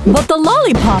 But the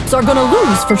lollipops are gonna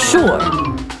lose for sure.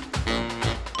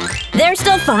 They're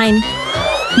still fine.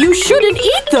 You shouldn't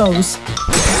eat those!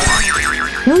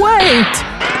 Wait!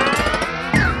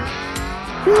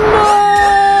 No!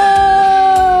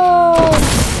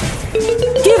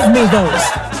 Give me those!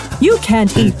 You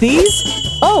can't eat these!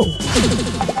 Oh!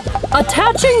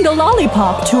 Attaching the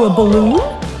lollipop to a balloon?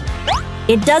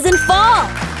 It doesn't fall!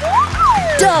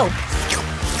 Dope!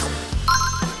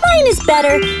 Mine is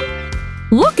better!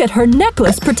 Look at her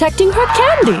necklace protecting her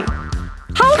candy!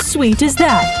 How sweet is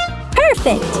that?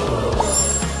 Perfect!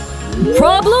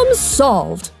 Problem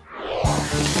solved!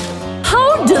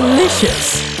 How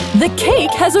delicious! The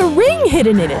cake has a ring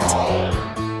hidden in it!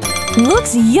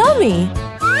 Looks yummy!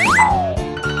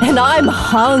 And I'm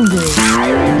hungry!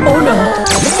 Oh no!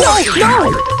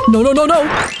 No!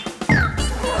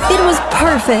 It was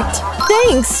perfect!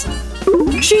 Thanks!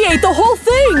 She ate the whole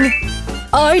thing!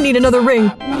 I need another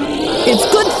ring! It's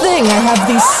good thing I have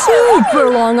these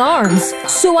super long arms,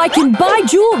 so I can buy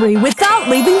jewelry without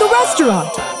leaving the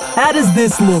restaurant! How does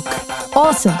this look?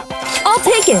 Awesome! I'll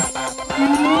take it!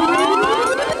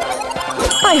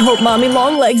 I hope Mommy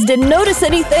Longlegs didn't notice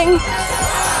anything!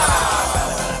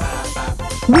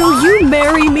 Will you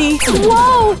marry me?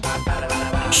 Whoa!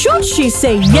 Should she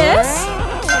say yes?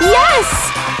 Yes!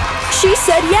 She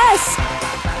said yes!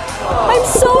 I'm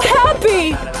so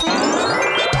happy!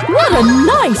 What a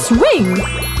nice ring!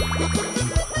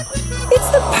 It's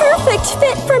the perfect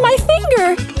fit for my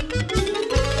finger!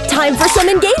 Time for some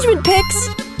engagement pics!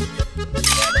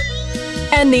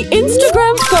 And the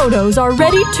Instagram photos are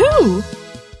ready too!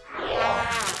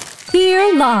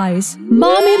 Here lies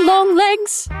Mommy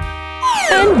Longlegs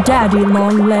and Daddy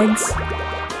Longlegs.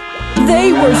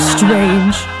 They were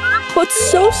strange, but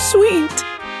so sweet.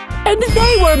 And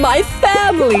they were my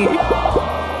family!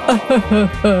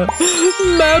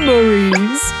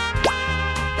 Memories!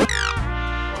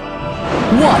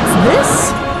 What's this?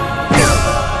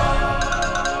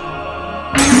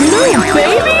 New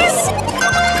babies?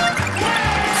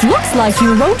 Looks like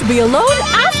you won't be alone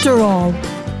after all.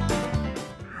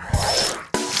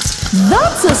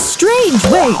 That's a strange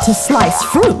way to slice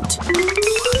fruit.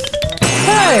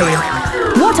 Hey!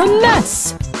 What a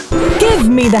mess! Give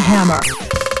me the hammer!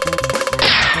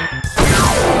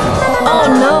 Oh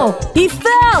no! He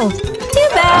fell! Too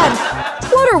bad!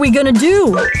 What are we gonna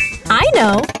do? I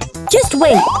know! Just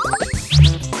wait!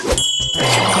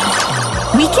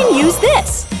 We can use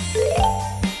this!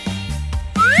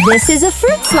 This is a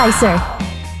fruit slicer!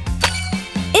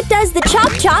 It does the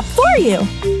chop-chop for you!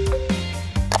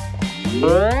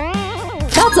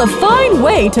 That's a fine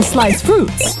way to slice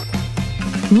fruits!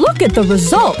 Look at the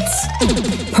results!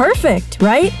 Perfect,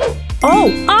 right? Oh,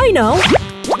 I know!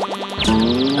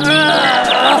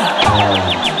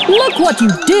 Look what you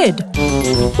did!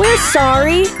 We're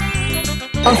sorry!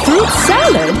 A fruit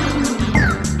salad?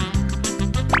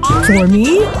 For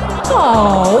me?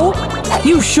 Oh,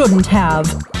 you shouldn't have.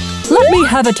 Let me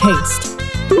have a taste.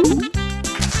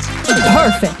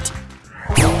 Perfect!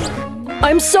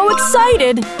 I'm so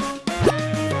excited!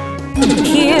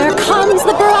 Here comes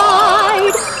the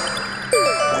bride!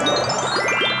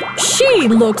 She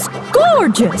looks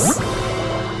gorgeous!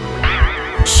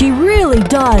 She really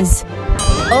does.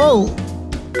 Oh,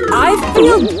 I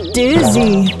feel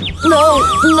dizzy. No,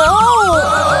 no!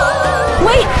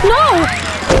 Wait, no!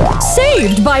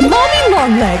 Saved by Mommy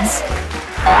Longlegs!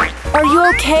 Are you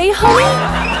okay, honey?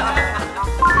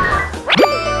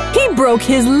 He broke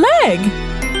his leg!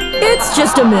 It's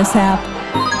just a mishap.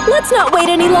 Let's not wait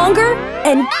any longer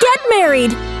and get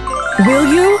married! Will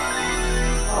you?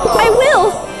 I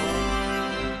will!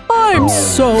 I'm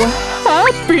so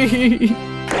happy!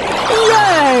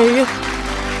 Yay!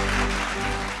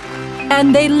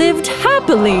 And they lived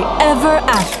happily ever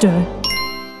after.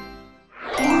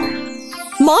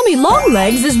 Mommy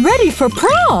Longlegs is ready for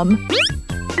prom!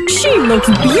 She looks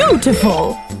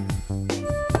beautiful!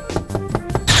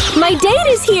 My date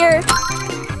is here!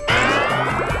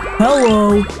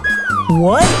 Hello!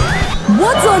 What?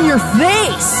 What's on your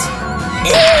face?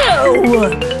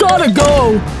 Ew! Gotta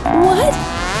go! What?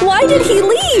 Why did he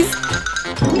leave?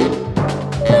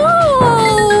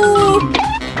 No!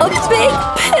 A big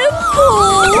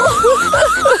pimple!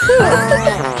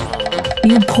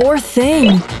 You poor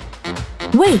thing!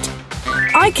 Wait!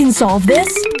 I can solve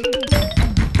this!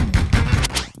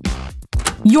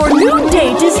 Your new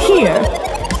date is here!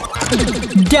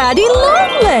 Daddy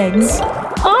Longlegs!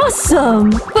 Awesome!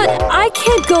 But I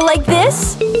can't go like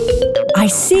this! I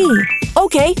see!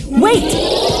 Okay, wait!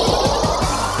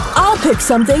 I'll pick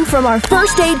something from our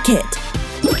first aid kit!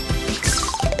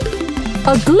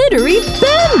 A glittery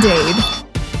Band-Aid!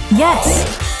 Yes!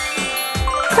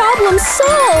 Problem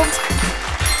solved!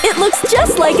 It looks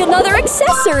just like another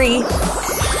accessory!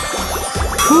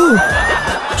 Whew!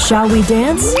 Shall we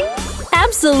dance?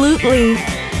 Absolutely!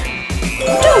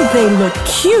 Don't they look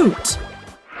cute?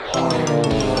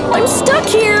 I'm stuck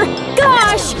here!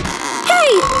 Gosh!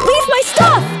 Hey! Leave my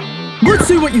stuff! Let's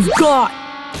see what you've got!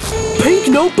 Pink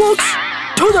notebooks?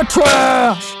 To the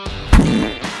trash!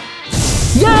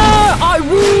 Yeah! I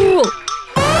rule!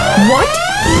 What?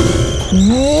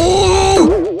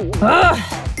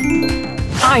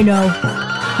 I know.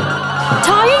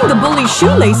 Tying the bully's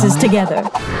shoelaces together.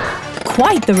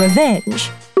 Quite the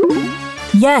revenge.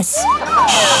 Yes.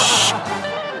 Shh.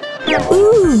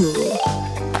 Ooh.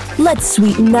 Let's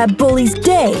sweeten that bully's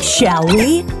day, shall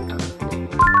we?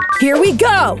 Here we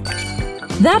go!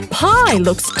 That pie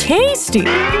looks tasty!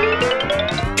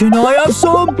 Can I have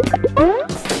some?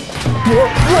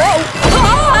 Whoa!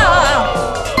 Ah!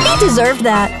 He deserved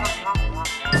that.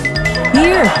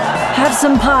 Here, have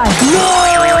some pie. No!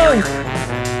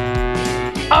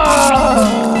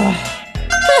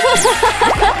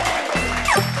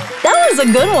 That was a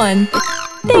good one.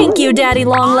 Thank you, Daddy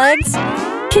Longlegs.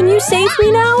 Can you save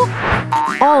me now?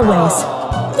 Always.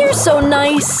 You're so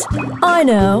nice. I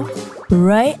know.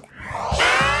 Right?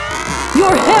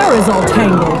 Your hair is all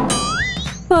tangled.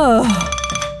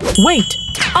 Wait.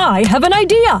 I have an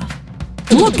idea.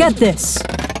 Look at this.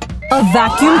 A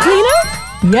vacuum cleaner?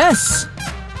 Yes.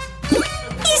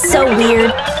 He's so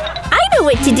weird. I know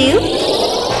what to do.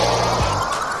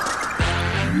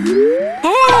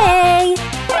 Hey!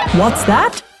 What's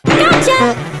that?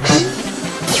 Gotcha!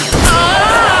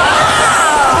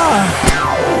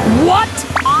 What?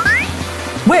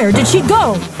 Where did she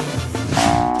go?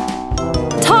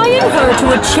 Tying her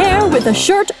to a chair with a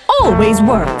shirt always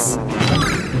works.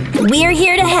 We're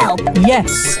here to help.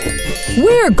 Yes.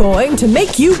 We're going to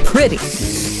make you pretty.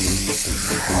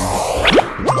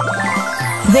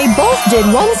 They both did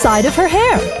one side of her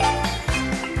hair.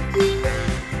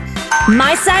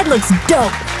 My side looks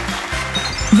dope.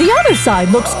 The other side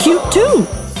looks cute too.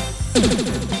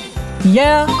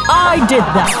 Yeah, I did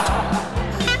that.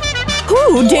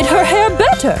 Who did her hair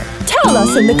better? Tell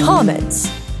us in the comments.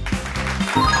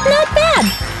 Not bad.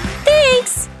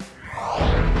 Thanks.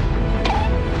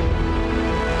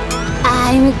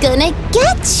 I'm gonna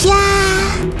getcha!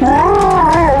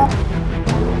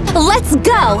 Let's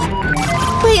go!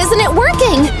 Why isn't it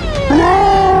working?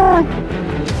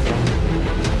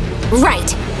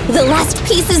 Right! The last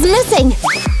piece is missing!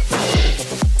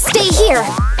 Stay here!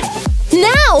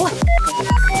 Now!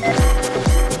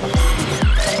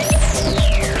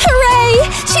 Hooray!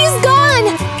 She's gone!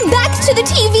 Back to the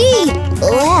TV!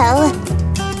 Well…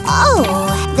 Oh,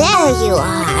 there you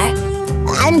are.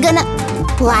 I'm gonna…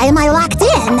 Why am I locked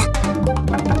in?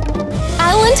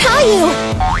 I'll untie you!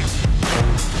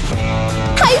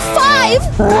 High five!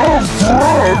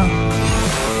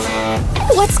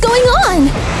 What's going on?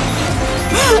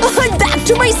 I'm back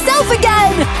to myself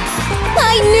again!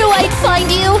 I knew I'd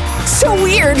find you! So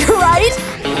weird, right?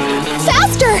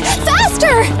 Faster!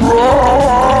 Faster!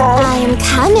 I'm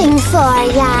coming for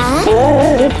ya!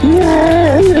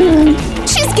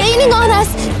 She's gaining on us!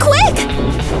 Quick!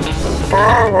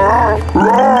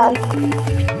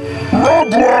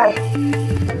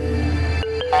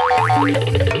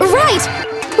 Right!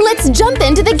 Let's jump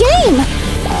into the game!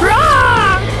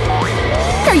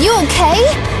 Are you okay?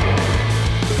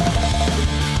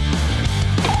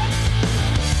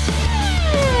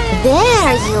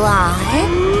 There you are!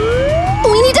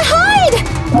 We need to hide!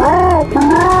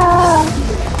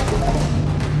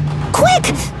 Quick!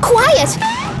 Quiet!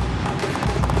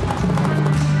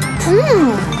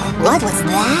 What was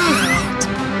that?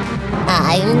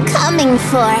 I'm coming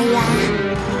for ya.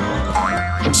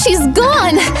 She's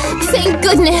gone! Thank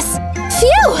goodness!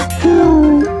 Phew!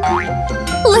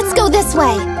 Let's go this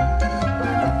way.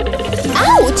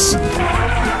 Ouch!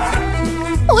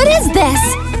 What is this?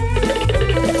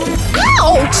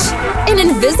 Ouch! An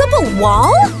invisible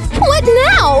wall? What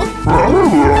now?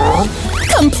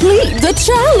 Complete the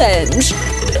challenge!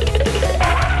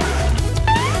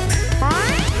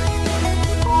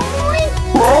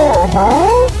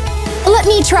 Let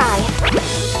me try.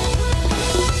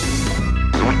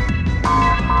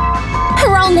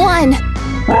 Wrong one.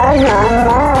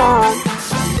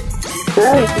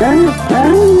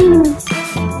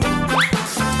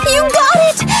 You got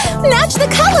it! Match the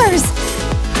colors!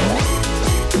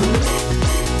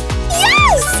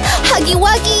 Yes! Huggy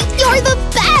Wuggy, you're the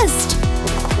best!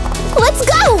 Let's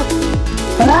go!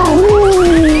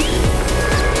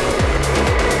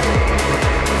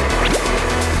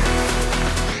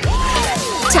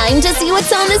 Time to see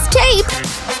what's on this tape!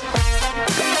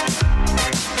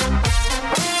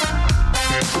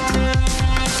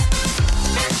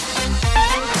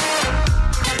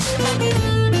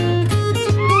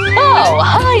 Oh,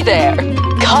 hi there!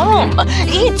 Come,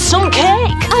 eat some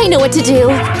cake! I know what to do!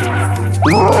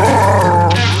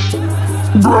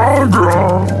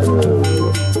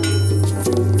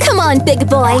 Come on, big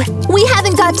boy! We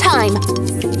haven't got time!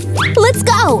 Let's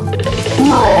go!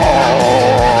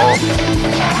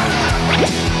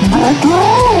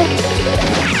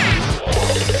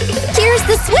 Here's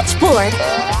the switchboard!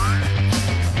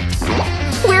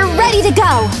 We're ready to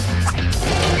go!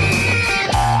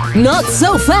 Not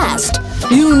so fast!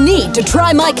 You need to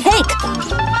try my cake!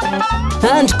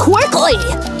 And quickly!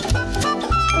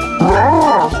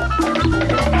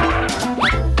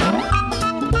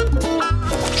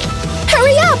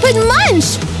 Hurry up and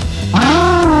munch!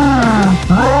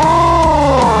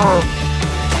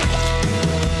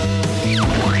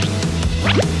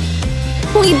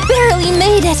 We barely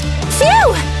made it!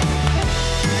 Phew!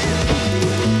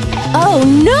 Oh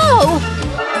no!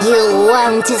 You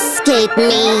won't escape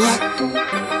me!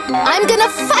 I'm gonna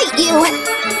fight you!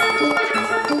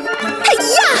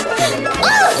 Hi-ya!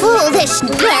 Oh, foolish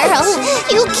girl!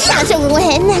 You can't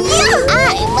win!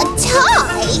 I'm a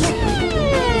toy!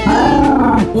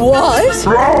 What?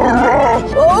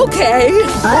 Okay.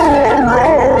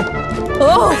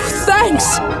 Oh, thanks!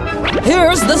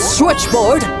 Here's the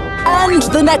switchboard and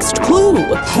the next clue.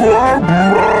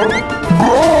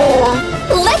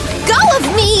 Let go of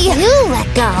me! You let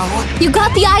go. You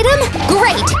got the item?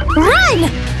 Great! Run!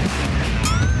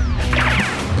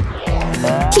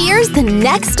 Here's the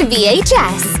next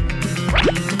VHS.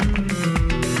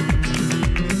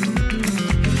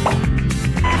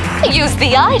 Use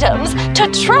the items to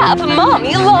trap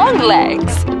Mommy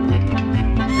Longlegs.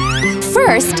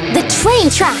 First, the train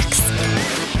tracks.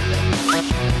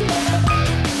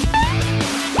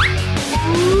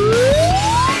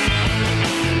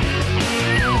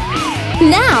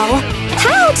 Now,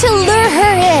 how to lure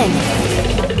her in?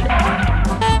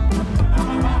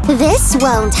 This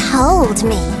won't hold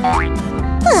me.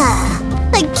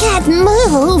 I can't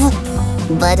move.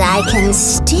 But I can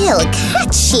still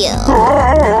catch you.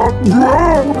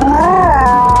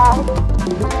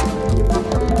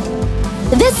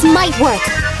 This might work.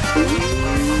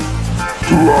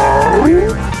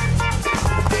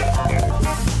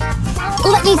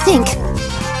 Let me think.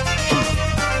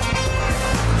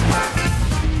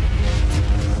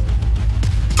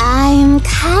 I'm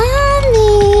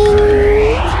coming.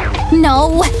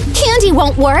 No, candy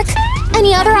won't work.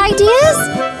 Any other ideas?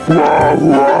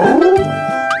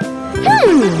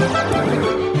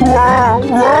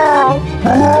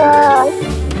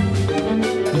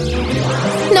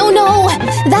 No,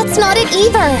 that's not it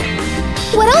either.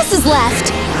 What else is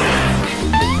left?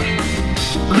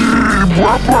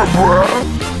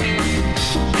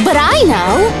 But I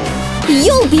know.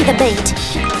 You'll be the bait.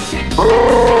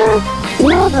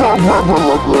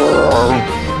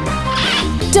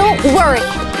 Don't worry.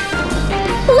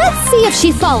 Let's see if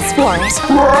she falls for it.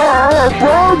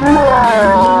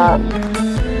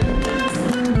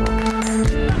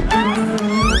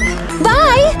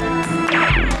 Bye!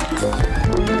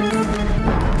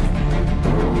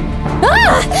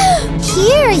 Ah!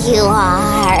 Here you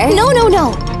are. No.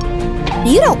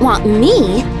 You don't want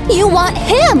me. You want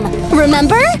him.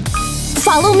 Remember?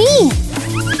 Follow me.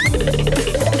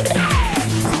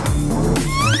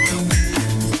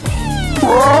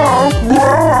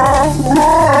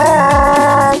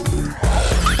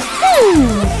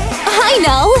 I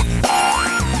know!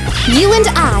 You and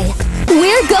I,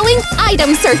 we're going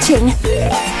item searching!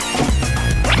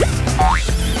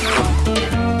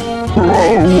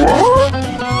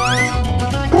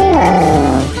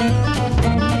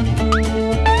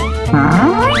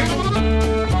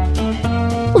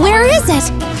 Where is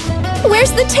it?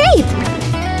 Where's the tape?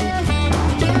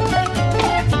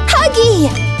 Huggy!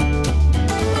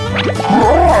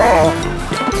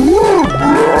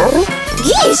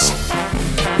 Yeesh!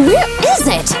 Where is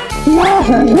it?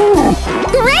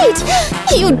 Great!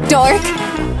 You dork!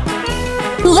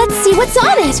 Let's see what's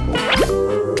on it!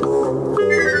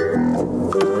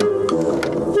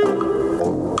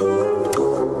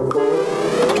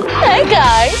 Hey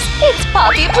guys, it's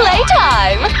puppy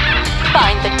playtime!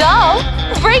 Find the doll,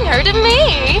 bring her to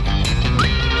me!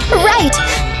 Right!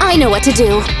 I know what to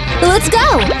do. Let's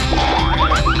go!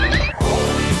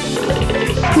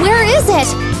 Where is it?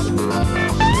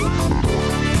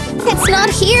 It's not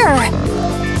here!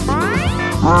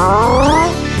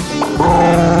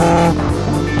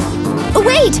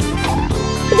 Wait!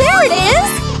 There it is!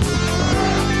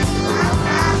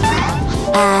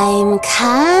 I'm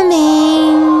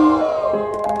coming!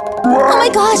 Oh my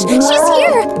gosh! She's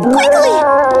here! Quickly!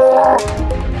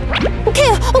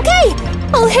 Okay!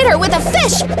 I'll hit her with a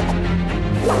fish!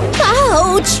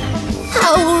 Ouch!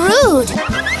 How rude!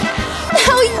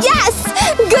 Oh yes!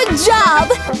 Good job!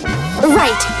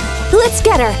 Right! Let's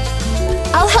get her!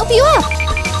 I'll help you up!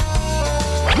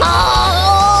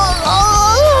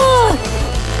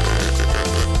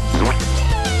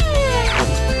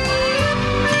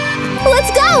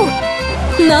 Let's go!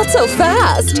 Not so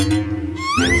fast!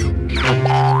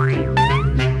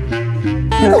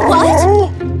 What?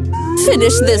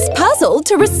 Finish this puzzle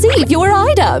to receive your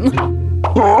item!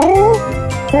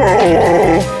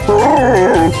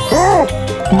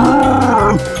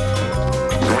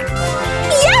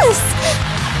 Yes!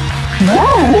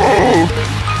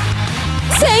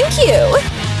 Thank you!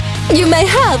 You may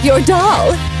have your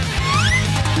doll!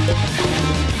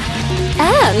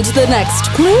 And the next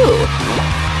clue!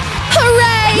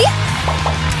 Hooray!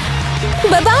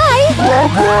 Bye-bye!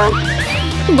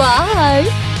 Bye!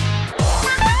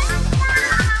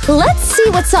 Let's see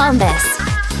what's on this.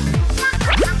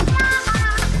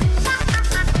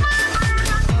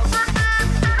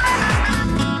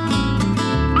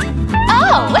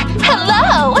 Oh,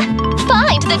 hello!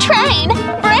 Find the train,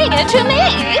 bring it to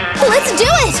me! Let's do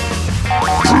it!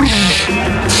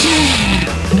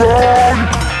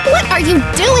 What are you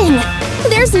doing?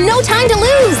 There's no time to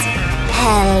lose!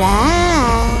 Hello?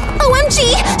 OMG!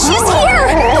 She's here!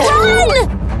 Run!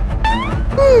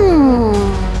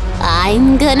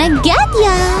 I'm gonna get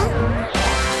ya!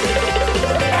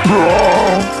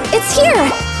 It's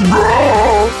here!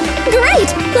 Great!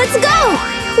 Let's go!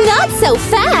 Not so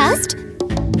fast!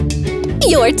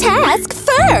 Your task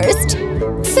first!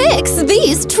 Fix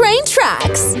these train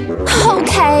tracks!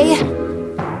 Okay.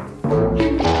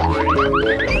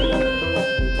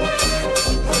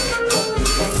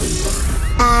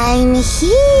 I'm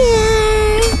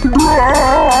here!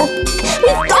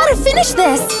 We've gotta finish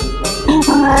this!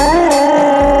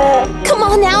 Come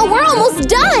on now, we're almost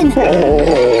done!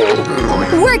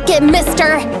 Work it,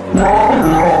 mister!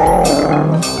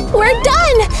 We're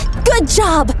done! Good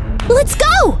job! Let's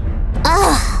go!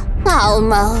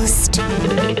 Almost.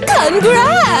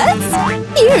 Congrats!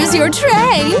 Here's your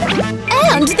train!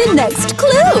 And the next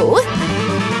clue!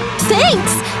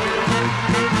 Thanks!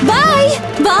 Bye!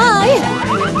 Bye!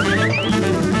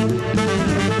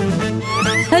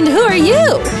 And who are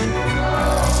you?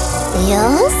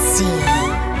 You'll see.